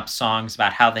making up songs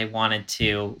about how they wanted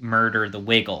to murder the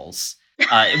Wiggles.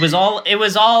 It was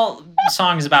all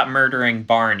songs about murdering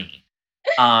Barney.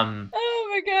 Oh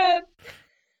my god.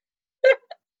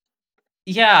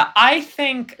 Yeah, I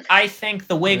think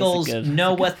the Wiggles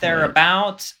know what they're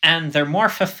about, and they're more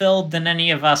fulfilled than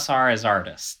any of us are as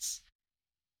artists.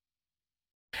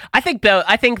 I think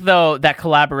though that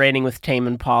collaborating with Tame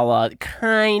Impala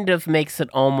kind of makes it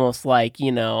almost like,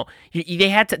 you know,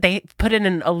 they put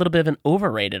in a little bit of an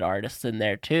overrated artist in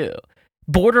there too,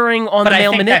 bordering on the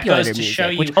male manipulator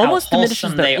music, which almost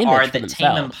diminishes their image for themselves.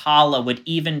 Tame Impala would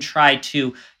even try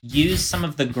to use some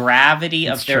of the gravity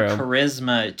of their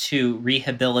charisma to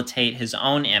rehabilitate his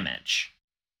own image.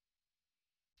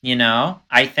 You know,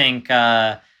 I think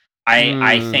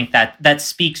I think that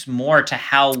speaks more to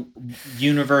how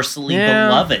universally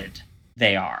beloved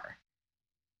they are.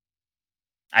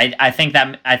 I think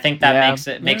that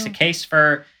makes a case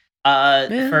for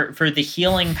the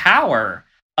healing power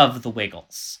of the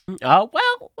Wiggles. Oh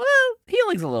well,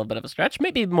 healing's a little bit of a stretch.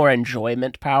 Maybe more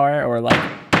enjoyment power or like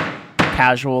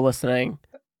casual listening.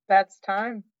 That's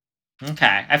time.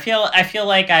 Okay, I feel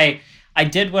like I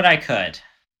did what I could.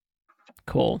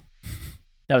 Cool.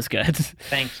 That was good.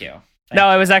 Thank you. No,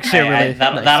 it was actually a really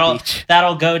nice speech.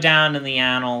 That'll go down in the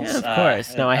annals. Yeah, of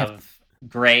course.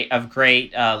 Of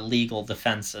great legal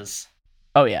defenses.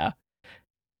 Oh yeah.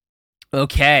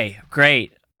 Okay,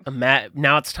 great.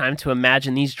 Now it's time to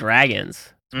imagine these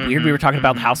dragons. It's weird we were talking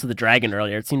about the House of the Dragon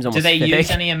earlier. It seems almost. Do they fitting.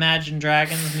 use any Imagine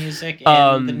Dragons music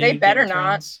in the new They better Game of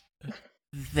Thrones? Not.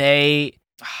 They.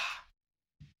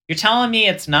 You're telling me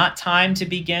it's not time to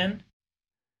begin?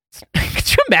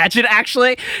 Could you imagine,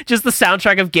 actually, just the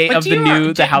soundtrack of the House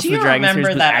of the Dragon series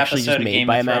was actually just made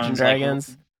by Imagine Dragons?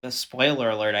 Like, the spoiler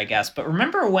alert, I guess. But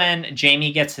remember when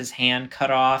Jaime gets his hand cut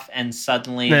off and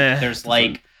suddenly there's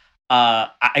like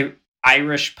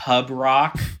Irish pub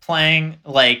rock playing,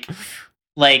 or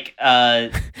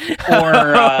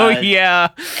yeah,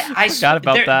 I forgot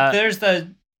about that. There's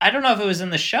I don't know if it was in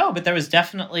the show, but there was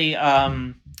definitely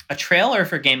a trailer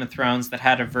for Game of Thrones that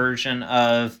had a version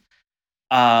of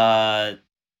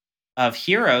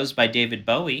Heroes by David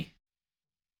Bowie.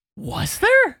 Was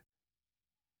there?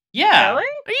 Yeah. Really?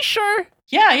 Are you sure?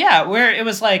 Yeah. Where it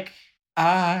was like,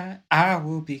 I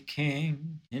will be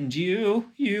king, and you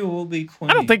will be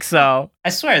queen. I don't think so. I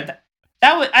swear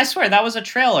that was a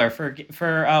trailer for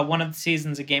one of the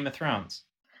seasons of Game of Thrones.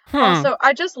 Also,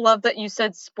 I just love that you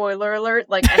said spoiler alert,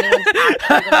 like anyone's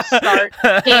actually going to start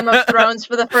Game of Thrones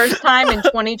for the first time in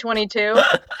 2022.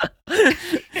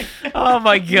 Oh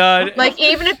my god. Like,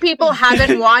 even if people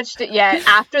haven't watched it yet,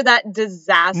 after that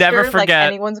disaster, never forget. Like,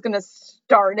 anyone's going to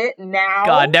start it now.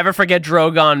 God, never forget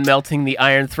Drogon melting the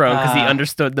Iron Throne because he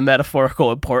understood the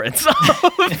metaphorical importance of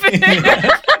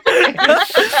it.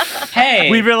 Hey,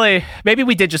 maybe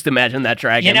we did just imagine that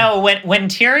dragon. You know, when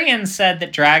Tyrion said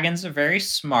that dragons are very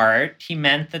smart, he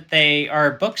meant that they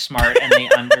are book smart and they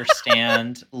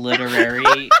understand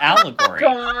literary allegory.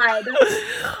 God.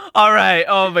 All right.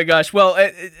 Oh my gosh. Well,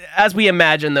 as we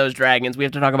imagine those dragons, we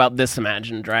have to talk about this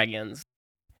Imagine Dragons.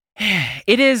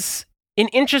 It is an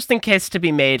interesting case to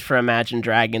be made for Imagine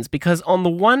Dragons because on the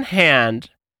one hand,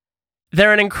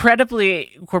 they're an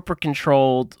incredibly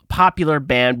corporate-controlled, popular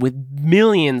band with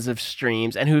millions of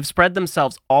streams and who've spread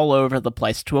themselves all over the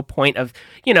place to a point of,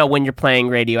 you know, when you're playing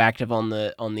Radioactive on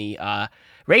the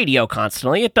radio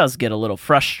constantly, it does get a little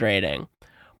frustrating.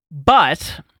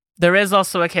 But there is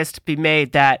also a case to be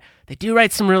made that they do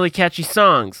write some really catchy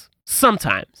songs.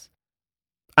 Sometimes.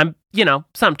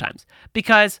 Sometimes.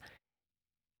 Because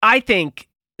I think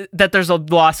that there's a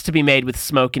loss to be made with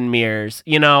Smoke and Mirrors.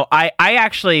 You know, I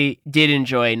actually did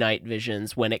enjoy Night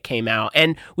Visions when it came out,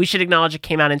 and we should acknowledge it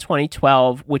came out in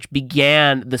 2012, which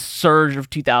began the surge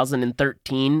of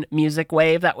 2013 music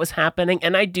wave that was happening,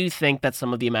 and I do think that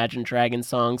some of the Imagine Dragons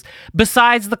songs,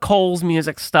 besides the Cole's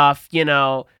music stuff, you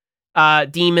know,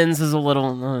 Demons is a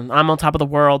little, I'm on top of the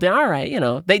world, yeah, all right, you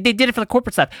know, they did it for the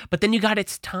corporate stuff, but then you got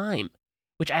It's Time,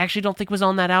 which I actually don't think was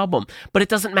on that album, but it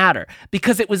doesn't matter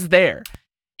because it was there.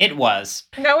 It was.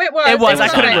 No, it was. It was. I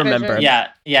couldn't remember. Yeah.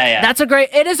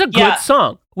 It is a good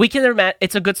song. We can admit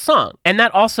it's a good song. And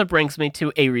that also brings me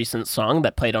to a recent song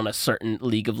that played on a certain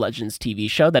League of Legends TV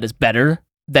show that is better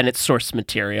than its source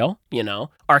material.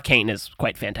 Arcane is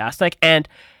quite fantastic. And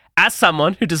as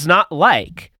someone who does not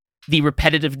like the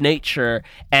repetitive nature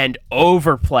and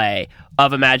overplay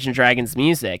of Imagine Dragons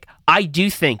music, I do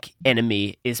think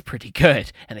Enemy is pretty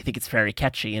good. And I think it's very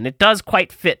catchy. And it does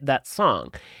quite fit that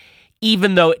song,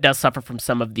 even though it does suffer from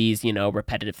some of these,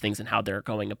 repetitive things and how they're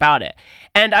going about it.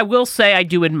 And I will say I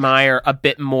do admire a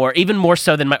bit more, even more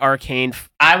so than my Arcane.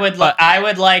 I would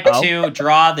like to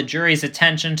draw the jury's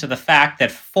attention to the fact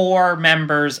that 4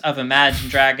 members of Imagine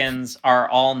Dragons are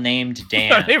all named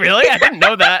Dan. Are they really? I didn't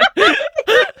know that.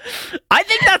 I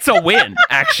think that's a win,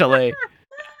 actually.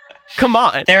 Come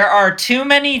on. There are too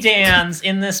many Dans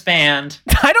in this band.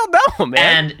 I don't know,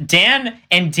 man.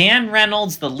 And Dan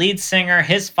Reynolds, the lead singer,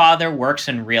 his father works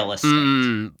in real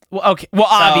estate. Well, okay. Well,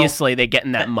 obviously they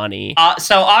getting that money.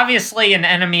 So obviously an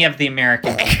enemy of the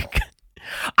American people.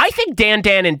 I think Dan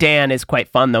and Dan is quite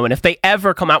fun, though, and if they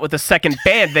ever come out with a second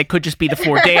band, they could just be the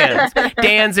 4 Dans.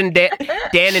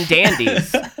 Dan and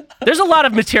Dandies. There's a lot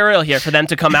of material here for them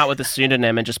to come out with a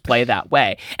pseudonym and just play that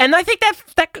way. And I think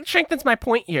that strengthens my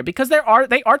point here, because they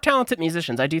are talented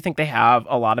musicians. I do think they have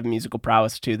a lot of musical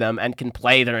prowess to them and can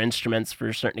play their instruments for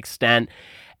a certain extent.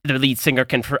 The lead singer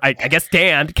I guess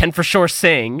Dan can for sure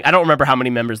sing. I don't remember how many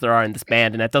members there are in this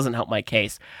band, and that doesn't help my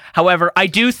case. However, I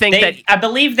do think I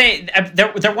believe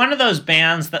they're one of those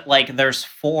bands that there's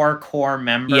 4 core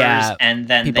members, and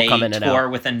then they tour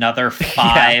with another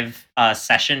 5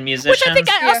 session musicians. Which I think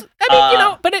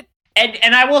but it.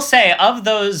 And I will say, of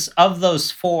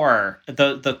those 4,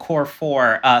 the core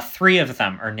 4, 3 of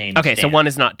them are named Okay, Dan. So one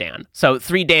is not Dan. So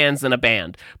 3 Dans in a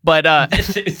band. But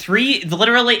 3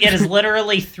 it is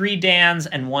literally 3 Dans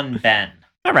and 1 Ben.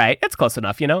 All right, it's close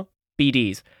enough,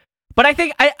 BDs. But I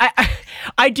think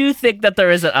I do think that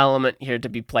there is an element here to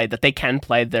be played, that they can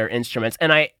play their instruments.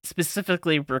 And I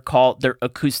specifically recall their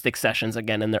acoustic sessions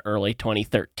again in the early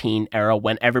 2013 era,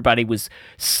 when everybody was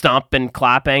stomping,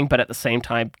 clapping, but at the same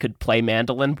time could play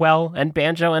mandolin well and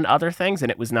banjo and other things,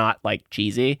 and it was not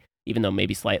cheesy, even though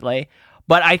maybe slightly.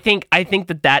 But I think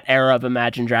that era of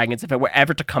Imagine Dragons, if it were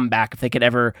ever to come back, if they could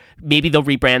ever, maybe they'll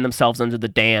rebrand themselves under the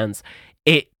Dans,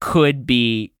 it could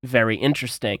be very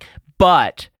interesting.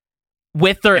 But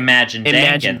with their Imagine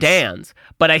Dans,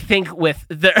 but I think with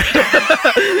their,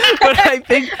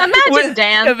 Imagine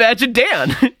Dan. Imagine Dan.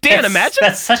 Imagine.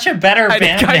 That's such a better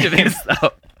band kind name. Of is,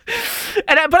 though.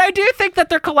 But I do think that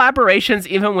their collaborations,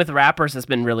 even with rappers, has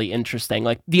been really interesting.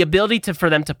 The ability for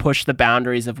them to push the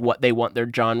boundaries of what they want their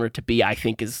genre to be, I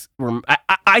think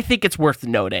I think it's worth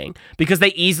noting, because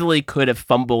they easily could have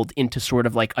fumbled into sort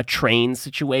of a Train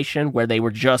situation where they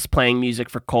were just playing music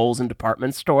for Kohl's and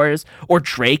department stores, or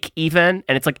Drake even,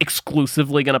 and it's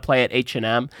exclusively going to play at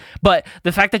H&M. But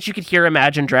the fact that you could hear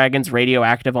Imagine Dragons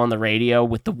Radioactive on the radio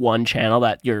with the one channel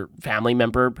that your family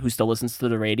member who still listens to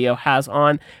the radio has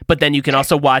on, but then you can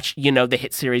also watch, the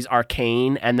hit series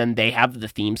Arcane, and then they have the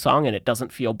theme song, and it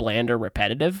doesn't feel bland or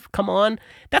repetitive. Come on.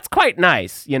 That's quite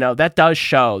nice. That does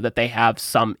show that they have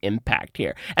some impact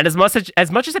here. And as much as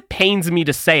it pains me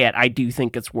to say it, I do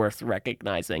think it's worth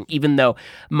recognizing, even though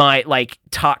my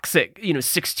toxic,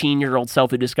 16-year-old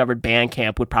self who discovered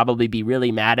Bandcamp would probably be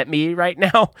really mad at me right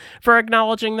now for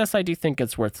acknowledging this. I do think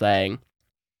it's worth saying.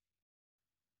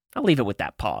 I'll leave it with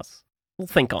that pause. We'll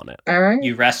think on it. All right.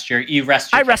 You rest your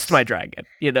I rest my dragon,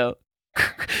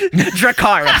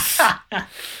 Dracarys.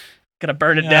 Gonna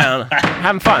burn it down.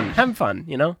 Having fun,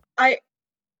 I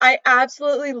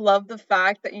absolutely love the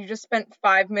fact that you just spent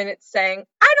 5 minutes saying,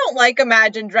 I don't like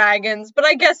Imagine Dragons, but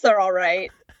I guess they're all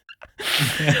right.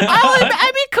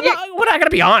 I mean, come on. We're not gonna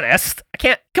be honest. I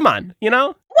can't. Come on,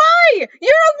 Why?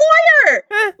 You're a lawyer.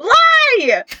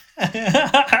 Lie.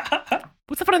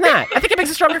 What's the fun in that? I think it makes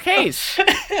a stronger case.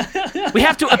 We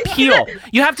have to appeal.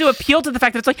 You have to appeal to the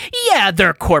fact that it's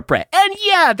they're corporate,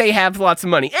 and they have lots of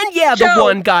money, and the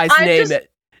one guy's name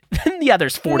it, and the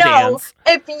other's 4 Dans.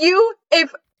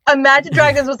 If Imagine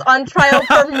Dragons was on trial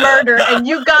for murder, and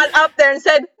you got up there and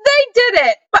said they did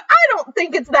it, but I don't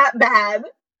think it's that bad.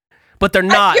 But they're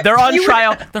not. They're on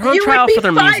trial. They're on trial for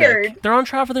their fired. Music. They're on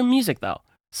trial for their music, though.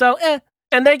 So,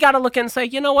 and they got to look and say,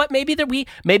 you know what? Maybe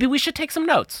we should take some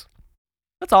notes.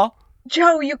 That's all.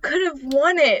 Joe, you could have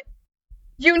won it.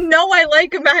 You know I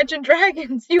like Imagine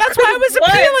Dragons. That's why I was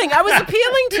appealing. I was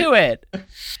appealing to it.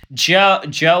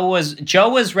 Joe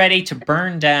was ready to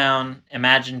burn down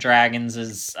Imagine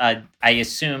Dragons' I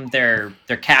assume their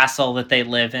castle that they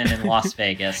live in Las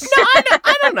Vegas. No,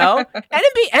 I don't know.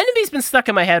 Enemy's been stuck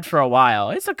in my head for a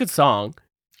while. It's a good song.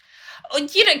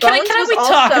 You know,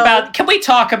 can we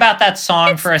talk about that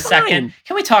song for a second?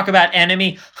 Can we talk about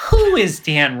Enemy? Who is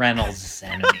Dan Reynolds'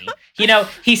 enemy? You know,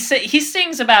 he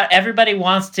sings about everybody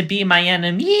wants to be my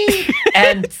enemy,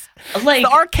 and like the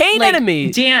arcane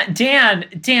enemy.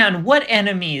 Dan, what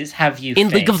enemies have you in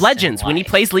faced League of Legends in when he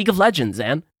plays League of Legends?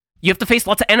 Dan, you have to face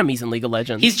lots of enemies in League of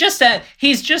Legends. He's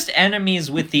just enemies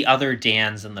with the other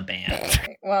Dans in the band.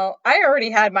 Well, I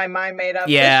already had my mind made up.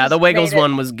 Yeah, the Wiggles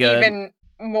one was good. Even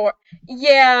more.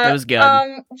 Yeah, it was good.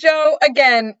 Joe,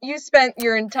 again, you spent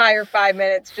your entire 5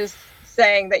 minutes just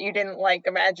saying that you didn't like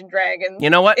Imagine Dragons. You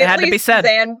know what? It had to be said.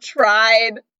 Xan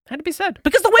tried. Had to be said.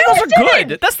 Because the Wiggles are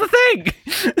good. That's the thing.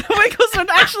 The Wiggles are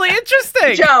actually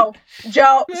interesting.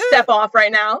 Joe, step off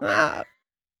right now.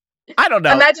 I don't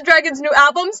know. Imagine Dragons' new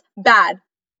albums, bad.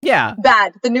 Yeah.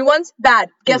 Bad. The new ones, bad.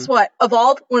 Guess what?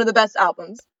 Evolve, one of the best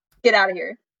albums. Get out of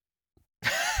here.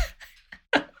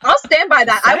 I'll stand by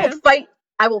that.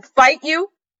 I will fight you.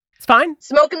 It's fine.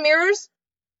 Smoke and Mirrors,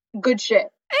 good shit.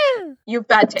 You have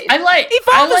bad taste. I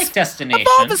like Destination.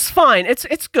 Evolve is fine.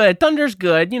 It's good. Thunder's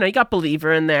good. You know, you got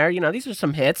Believer in there. You know, these are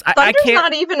some hits. Thunder's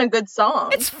not even a good song.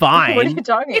 It's fine. What are you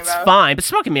talking about? It's fine. But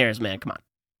Smoke and Mirrors, man, come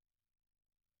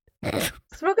on.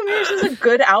 Smoke and Mirrors is a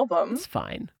good album. It's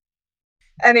fine.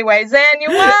 Anyway, Xan, you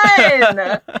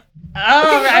won.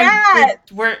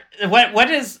 What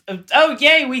is? Oh,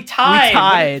 yay, we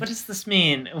tied. What does this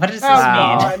mean? What does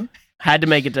this mean? Had to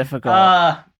make it difficult.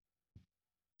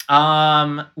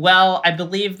 Well, I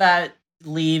believe that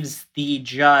leaves the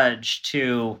judge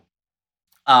to,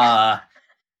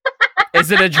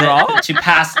 is it a draw? to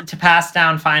pass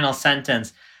down final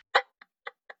sentence.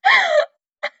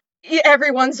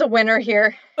 Everyone's a winner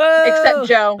here, except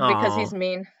Joe because he's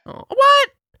mean. What?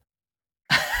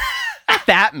 Not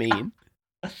that mean.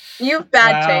 You have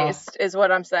bad taste, is what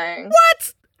I'm saying.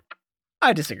 What?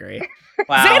 I disagree.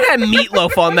 Wow. Xan had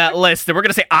Meatloaf on that list, and we're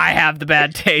gonna say I have the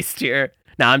bad taste here.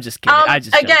 No, I'm just kidding.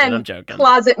 I'm joking.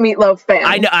 Closet Meatloaf fan.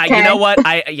 I know.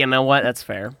 Okay? You know what? That's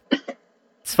fair.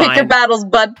 It's fine. Pick your battles,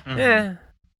 bud. Mm-hmm. Yeah.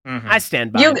 Mm-hmm. I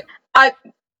stand by.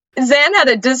 Xan had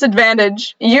a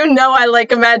disadvantage. You know I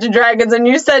like Imagine Dragons, and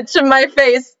you said to my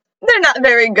face, they're not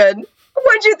very good.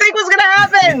 What'd you think was gonna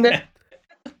happen?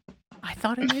 I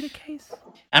thought I made a case.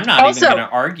 I'm not even going to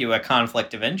argue a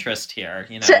conflict of interest here.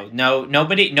 You know,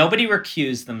 nobody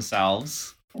recused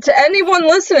themselves. To anyone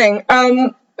listening,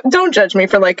 don't judge me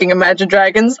for liking Imagine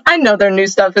Dragons. I know their new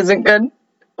stuff isn't good.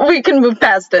 We can move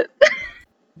past it.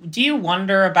 Do you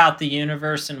wonder about the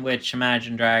universe in which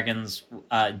Imagine Dragons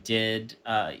did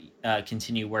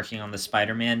continue working on the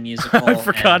Spider-Man musical? I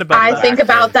forgot about that. I think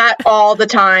about that all the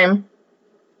time.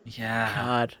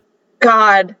 Yeah.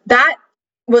 God, that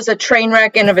was a train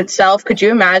wreck in of itself. Could you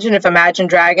imagine if Imagine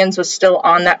Dragons was still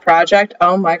on that project?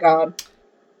 Oh my God.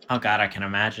 Oh God, I can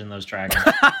imagine those dragons.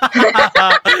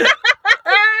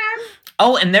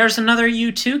 Oh, and there's another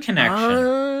U2 connection.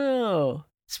 Oh.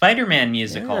 Spider-Man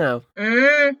musical.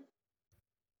 Yeah.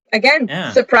 Again,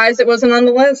 surprised it wasn't on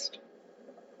the list.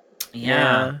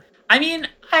 Yeah. I mean,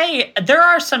 there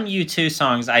are some U2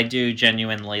 songs I do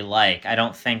genuinely like. I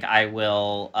don't think I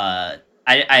will...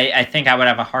 I think I would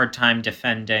have a hard time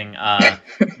defending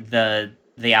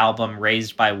the album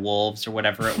Raised by Wolves or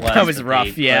whatever it was. That was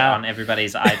rough, yeah. On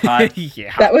everybody's iPod.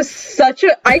 Yeah. That was such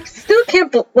a... I still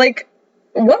can't...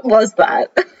 what was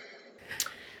that?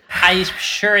 I'm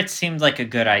sure it seemed like a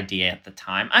good idea at the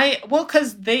time.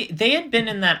 Because they had been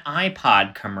in that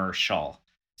iPod commercial.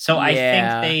 So I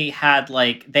think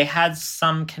they had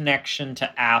some connection to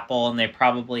Apple, and they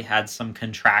probably had some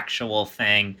contractual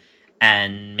thing.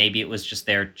 And maybe it was just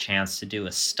their chance to do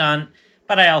a stunt.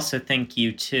 But I also think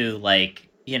U2,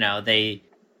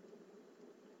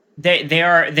 they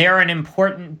are an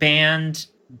important band,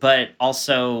 but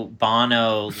also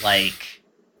Bono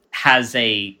has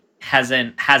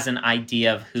an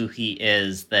idea of who he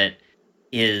is that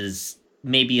is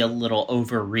maybe a little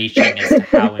overreaching as to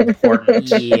how important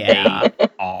they are.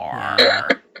 Yeah.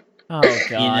 Oh God.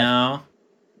 You know?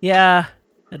 Yeah,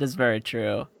 that is very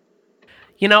true.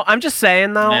 You know, I'm just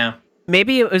saying, though,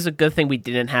 maybe it was a good thing we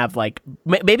didn't have,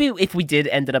 maybe if we did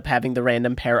ended up having the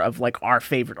random pair of, our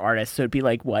favorite artists, so it'd be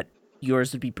what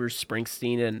yours would be Bruce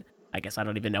Springsteen, and I guess I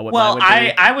don't even know what mine would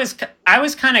be. I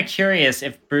was kind of curious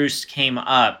if Bruce came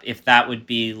up, if that would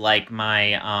be,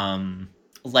 my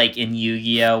like in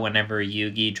Yu-Gi-Oh, whenever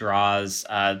Yugi draws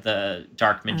the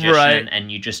Dark Magician,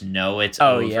 and you just know it's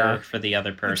over for the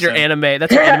other person. That's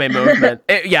your anime movement.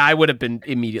 I would have been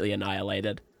immediately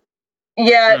annihilated.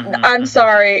 Yeah, I'm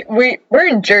sorry. We're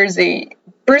in Jersey.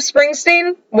 Bruce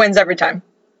Springsteen wins every time.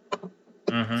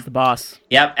 It's the boss.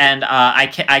 Yep, and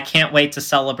I can't wait to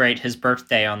celebrate his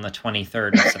birthday on the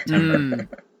 23rd of September.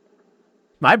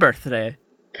 My birthday.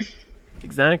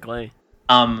 Exactly.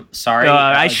 Sorry.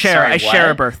 I share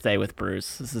a birthday with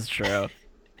Bruce. This is true.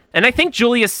 And I think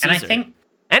Julius Caesar.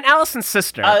 And Allison's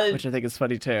sister, which I think is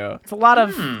funny too. It's a lot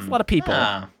of people.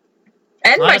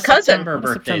 And my cousin.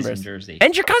 Birthdays in Jersey.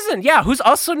 And your cousin,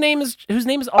 whose name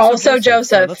is also Joseph.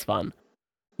 So that's fun.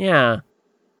 Yeah.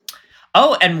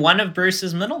 Oh, and one of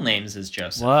Bruce's middle names is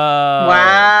Joseph. Whoa.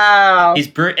 Wow. He's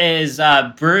Bruce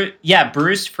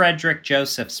Frederick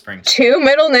Joseph Springsteen. 2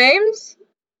 middle names?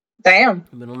 Damn.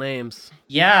 Middle names.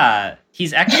 Yeah,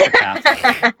 he's extra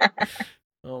Catholic.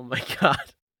 Oh my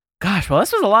god. Gosh, well,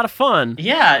 this was a lot of fun.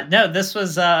 Yeah, no, this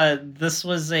was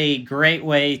a great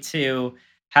way to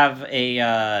have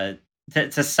a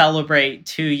to celebrate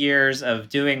 2 years of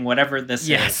doing whatever this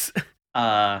is.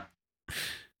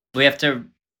 We have to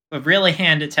really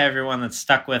hand it to everyone that's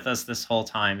stuck with us this whole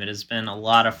time. It has been a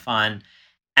lot of fun.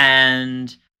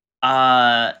 And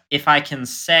if I can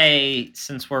say,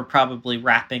 since we're probably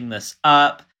wrapping this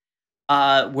up,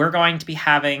 we're going to be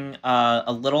having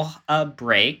a little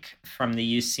break from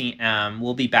the UCM.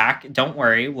 We'll be back. Don't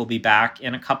worry. We'll be back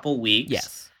in a couple weeks.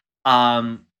 Yes.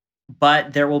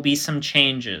 But there will be some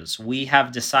changes. We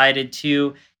have decided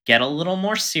to get a little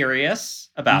more serious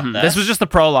about this. This was just the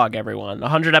prologue, everyone.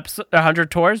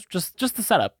 100 tours, just the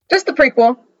setup. Just the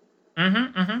prequel.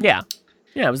 Yeah,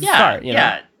 it was the start. You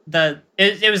know?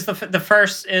 It was the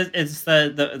first. It's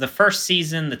the first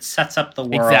season that sets up the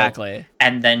world exactly,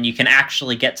 and then you can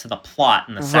actually get to the plot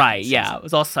in the second season. Yeah, it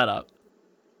was all set up.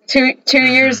 2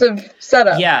 years of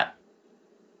setup. Yeah.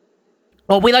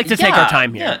 Well, we like to take our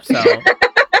time here, so.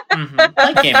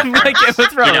 Like Game of Thrones. Like Game of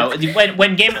Thrones. You know,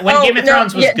 when Game of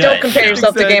Thrones was good. Don't compare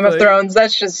yourself to Game of Thrones.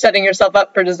 That's just setting yourself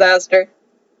up for disaster.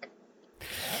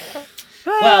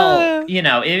 Well,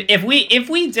 if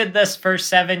we did this for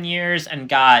 7 years and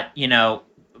got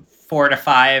 4 to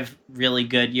 5 really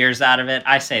good years out of it,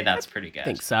 I say that's pretty good. I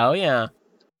think so, yeah.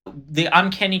 The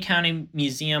Uncanny County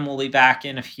Museum will be back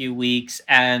in a few weeks,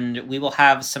 and we will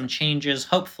have some changes,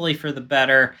 hopefully for the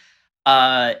better.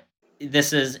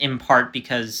 This is in part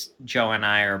because Joe and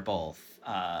I are both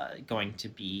going to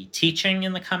be teaching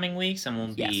in the coming weeks, and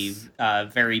we'll be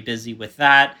very busy with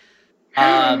that.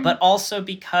 But also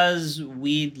because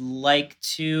we'd like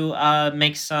to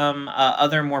make some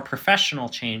other more professional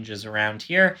changes around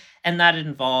here, and that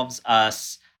involves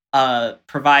us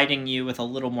providing you with a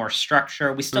little more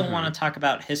structure. We still want to talk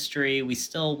about history. We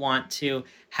still want to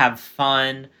have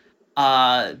fun.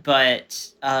 But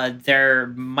there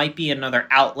might be another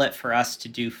outlet for us to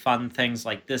do fun things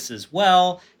like this as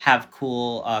well, have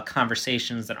cool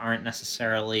conversations that aren't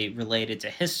necessarily related to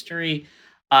history.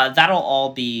 That'll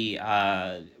all be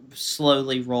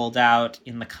slowly rolled out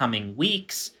in the coming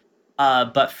weeks.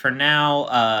 But for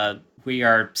now, we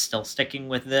are still sticking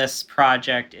with this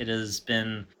project. It has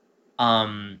been,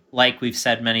 like we've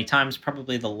said many times,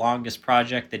 probably the longest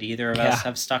project that either of us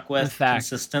have stuck with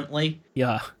consistently.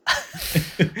 Yeah.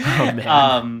 Oh,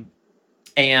 man.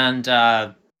 And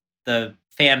the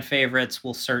fan favorites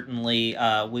will certainly,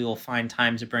 we will find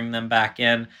time to bring them back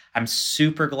in. I'm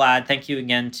super glad. Thank you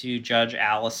again to Judge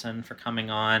Allison for coming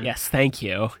on. Yes, thank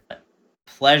you.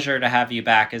 Pleasure to have you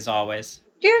back as always.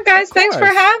 Yeah, guys, thanks for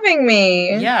having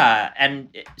me. Yeah, and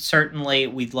certainly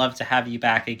we'd love to have you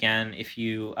back again if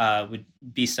you would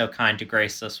be so kind to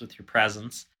grace us with your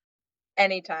presence.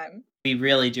 Anytime. We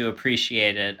really do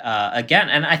appreciate it. Again,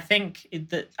 and I think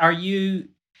that you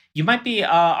might be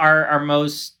our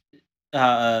most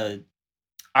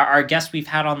our guest we've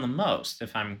had on the most,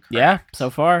 if I'm correct. Yeah, so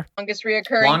far. Longest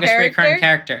reoccurring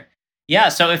character. Yeah,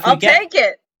 so if I'll take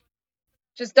it.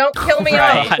 Just don't kill me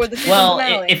off before the season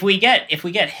finale. If we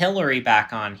get Hillary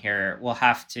back on here, we'll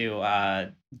have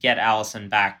to get Allison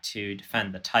back to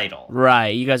defend the title.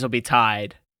 Right, you guys will be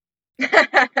tied.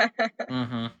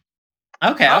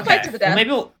 Okay. I'll fight to the death. Well,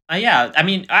 maybe we'll, I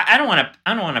mean, I don't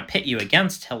want to pit you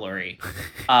against Hillary,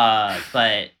 but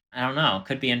I don't know.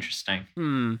 Could be interesting.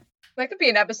 That could be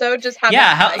an episode. Just have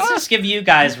let's just give you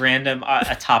guys random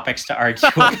topics to argue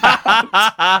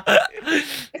about.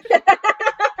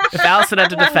 If Allison had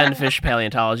to defend fish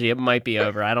paleontology, it might be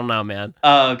over. I don't know, man.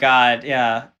 Oh God,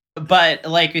 yeah. But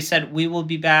like we said, we will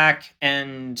be back,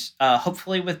 and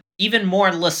hopefully with even more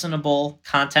listenable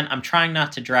content. I'm trying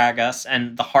not to drag us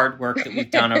and the hard work that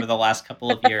we've done over the last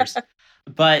couple of years.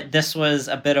 But this was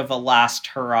a bit of a last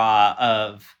hurrah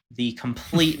of the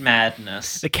complete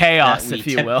madness. The chaos, if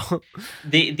you will.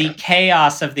 The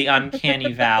chaos of the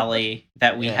Uncanny Valley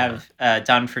that we have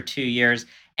done for 2 years.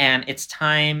 And it's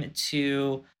time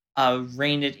to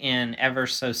rein it in ever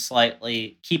so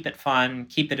slightly. Keep it fun,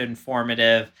 keep it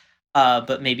informative,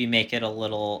 but maybe make it a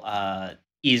little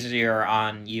easier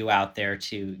on you out there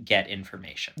to get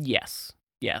information. Yes,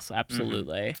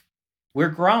 absolutely. We're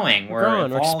growing.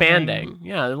 We're expanding.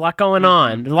 Yeah, there's a lot going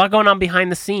on. There's a lot going on behind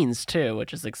the scenes, too,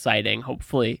 which is exciting,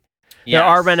 hopefully. Yes. There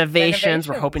are renovations.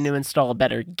 We're hoping to install a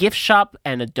better gift shop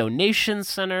and a donation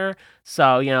center.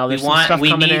 So, there's some stuff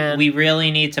coming in. We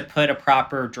really need to put a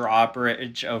proper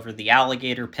drawbridge over the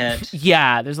alligator pit.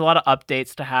 Yeah, there's a lot of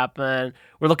updates to happen.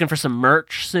 We're looking for some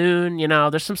merch soon.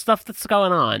 There's some stuff that's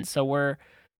going on. So a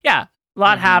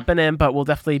lot happening, but we'll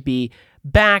definitely be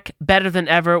back better than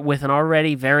ever with an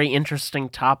already very interesting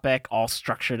topic all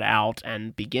structured out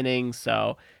and beginning.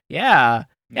 So,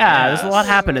 there's a lot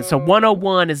happening. So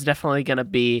 101 is definitely going to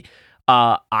be,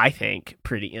 I think,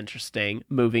 pretty interesting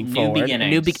moving forward.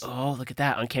 Beginnings. Oh, look at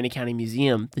that. Uncanny County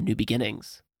Museum, The New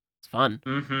Beginnings. It's fun.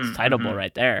 It's titleable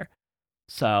right there.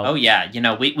 So. Oh, yeah.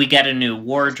 We get a new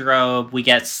wardrobe. We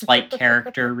get slight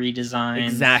character redesigns.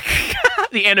 Exactly.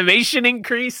 The animation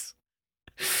increase.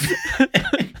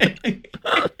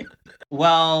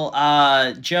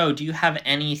 Well, Joe, do you have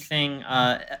anything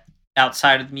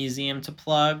outside of the museum to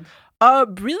plug?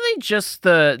 Really just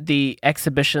the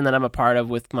exhibition that I'm a part of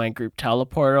with my group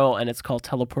Teleportal, and it's called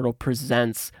Teleportal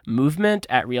Presents Movement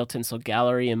at Real Tinsel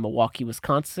Gallery in Milwaukee,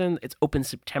 Wisconsin. It's open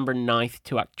September 9th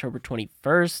to October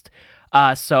 21st.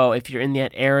 So if you're in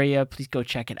that area, please go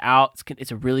check it out.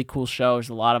 It's a really cool show. There's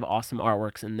a lot of awesome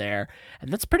artworks in there. And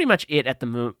that's pretty much it at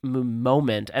the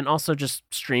moment. And also just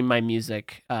stream my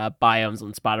music biomes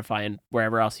on Spotify and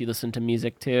wherever else you listen to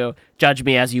music too. Judge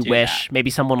me as you wish. Maybe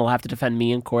someone will have to defend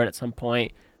me in court at some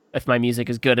point if my music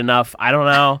is good enough. I don't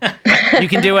know. You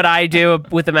can do what I do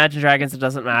with Imagine Dragons. It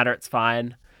doesn't matter. It's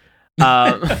fine.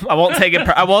 I won't take it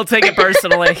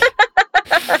personally.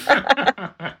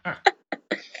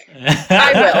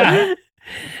 I will.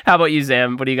 How about you,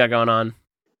 Zam? What do you got going on?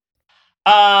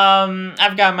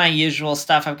 I've got my usual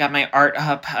stuff. I've got my art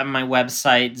up on my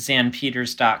website,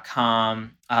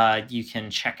 xanpeters.com. You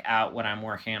can check out what I'm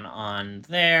working on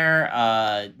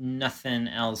there. Nothing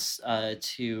else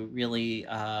to really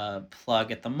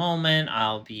plug at the moment.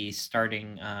 I'll be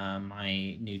starting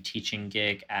my new teaching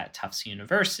gig at Tufts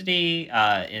University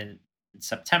in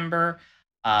September.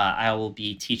 I will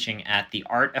be teaching at the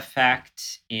Art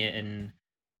Effect in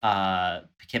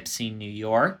Poughkeepsie, New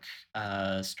York,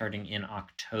 starting in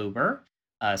October.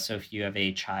 So if you have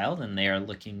a child and they are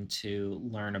looking to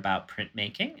learn about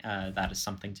printmaking, that is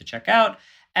something to check out.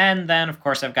 And then, of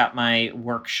course, I've got my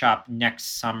workshop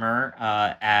next summer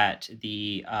at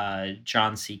the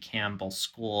John C. Campbell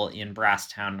School in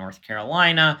Brasstown, North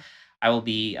Carolina. I will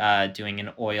be doing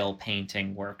an oil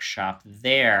painting workshop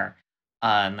there.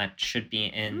 And that should be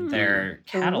in their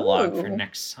catalog for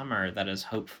next summer. That is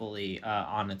hopefully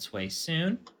on its way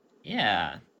soon.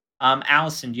 Yeah.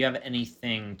 Allison, do you have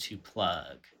anything to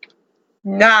plug?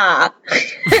 Nah.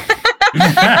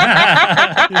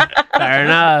 Fair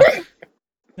enough.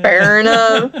 Fair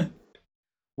enough.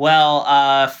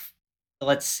 Well,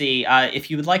 let's see.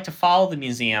 If you would like to follow the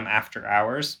museum after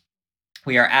hours,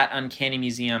 we are at Uncanny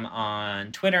Museum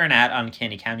on Twitter and at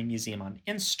Uncanny County Museum on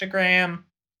Instagram.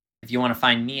 If you want to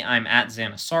find me, I'm at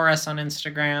Xanosaurus on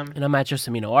Instagram. And I'm at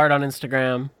Josemino Art on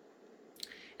Instagram.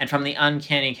 And from the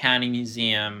Uncanny County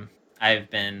Museum, I've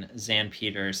been Xan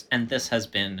Peters, and this has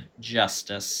been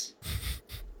Justice.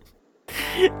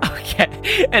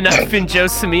 Okay, and I've been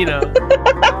Josemino.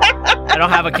 I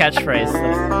don't have a catchphrase.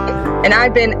 So. And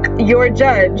I've been your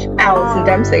judge, Allison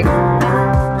Dempsey.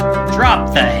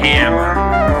 Drop the hammer.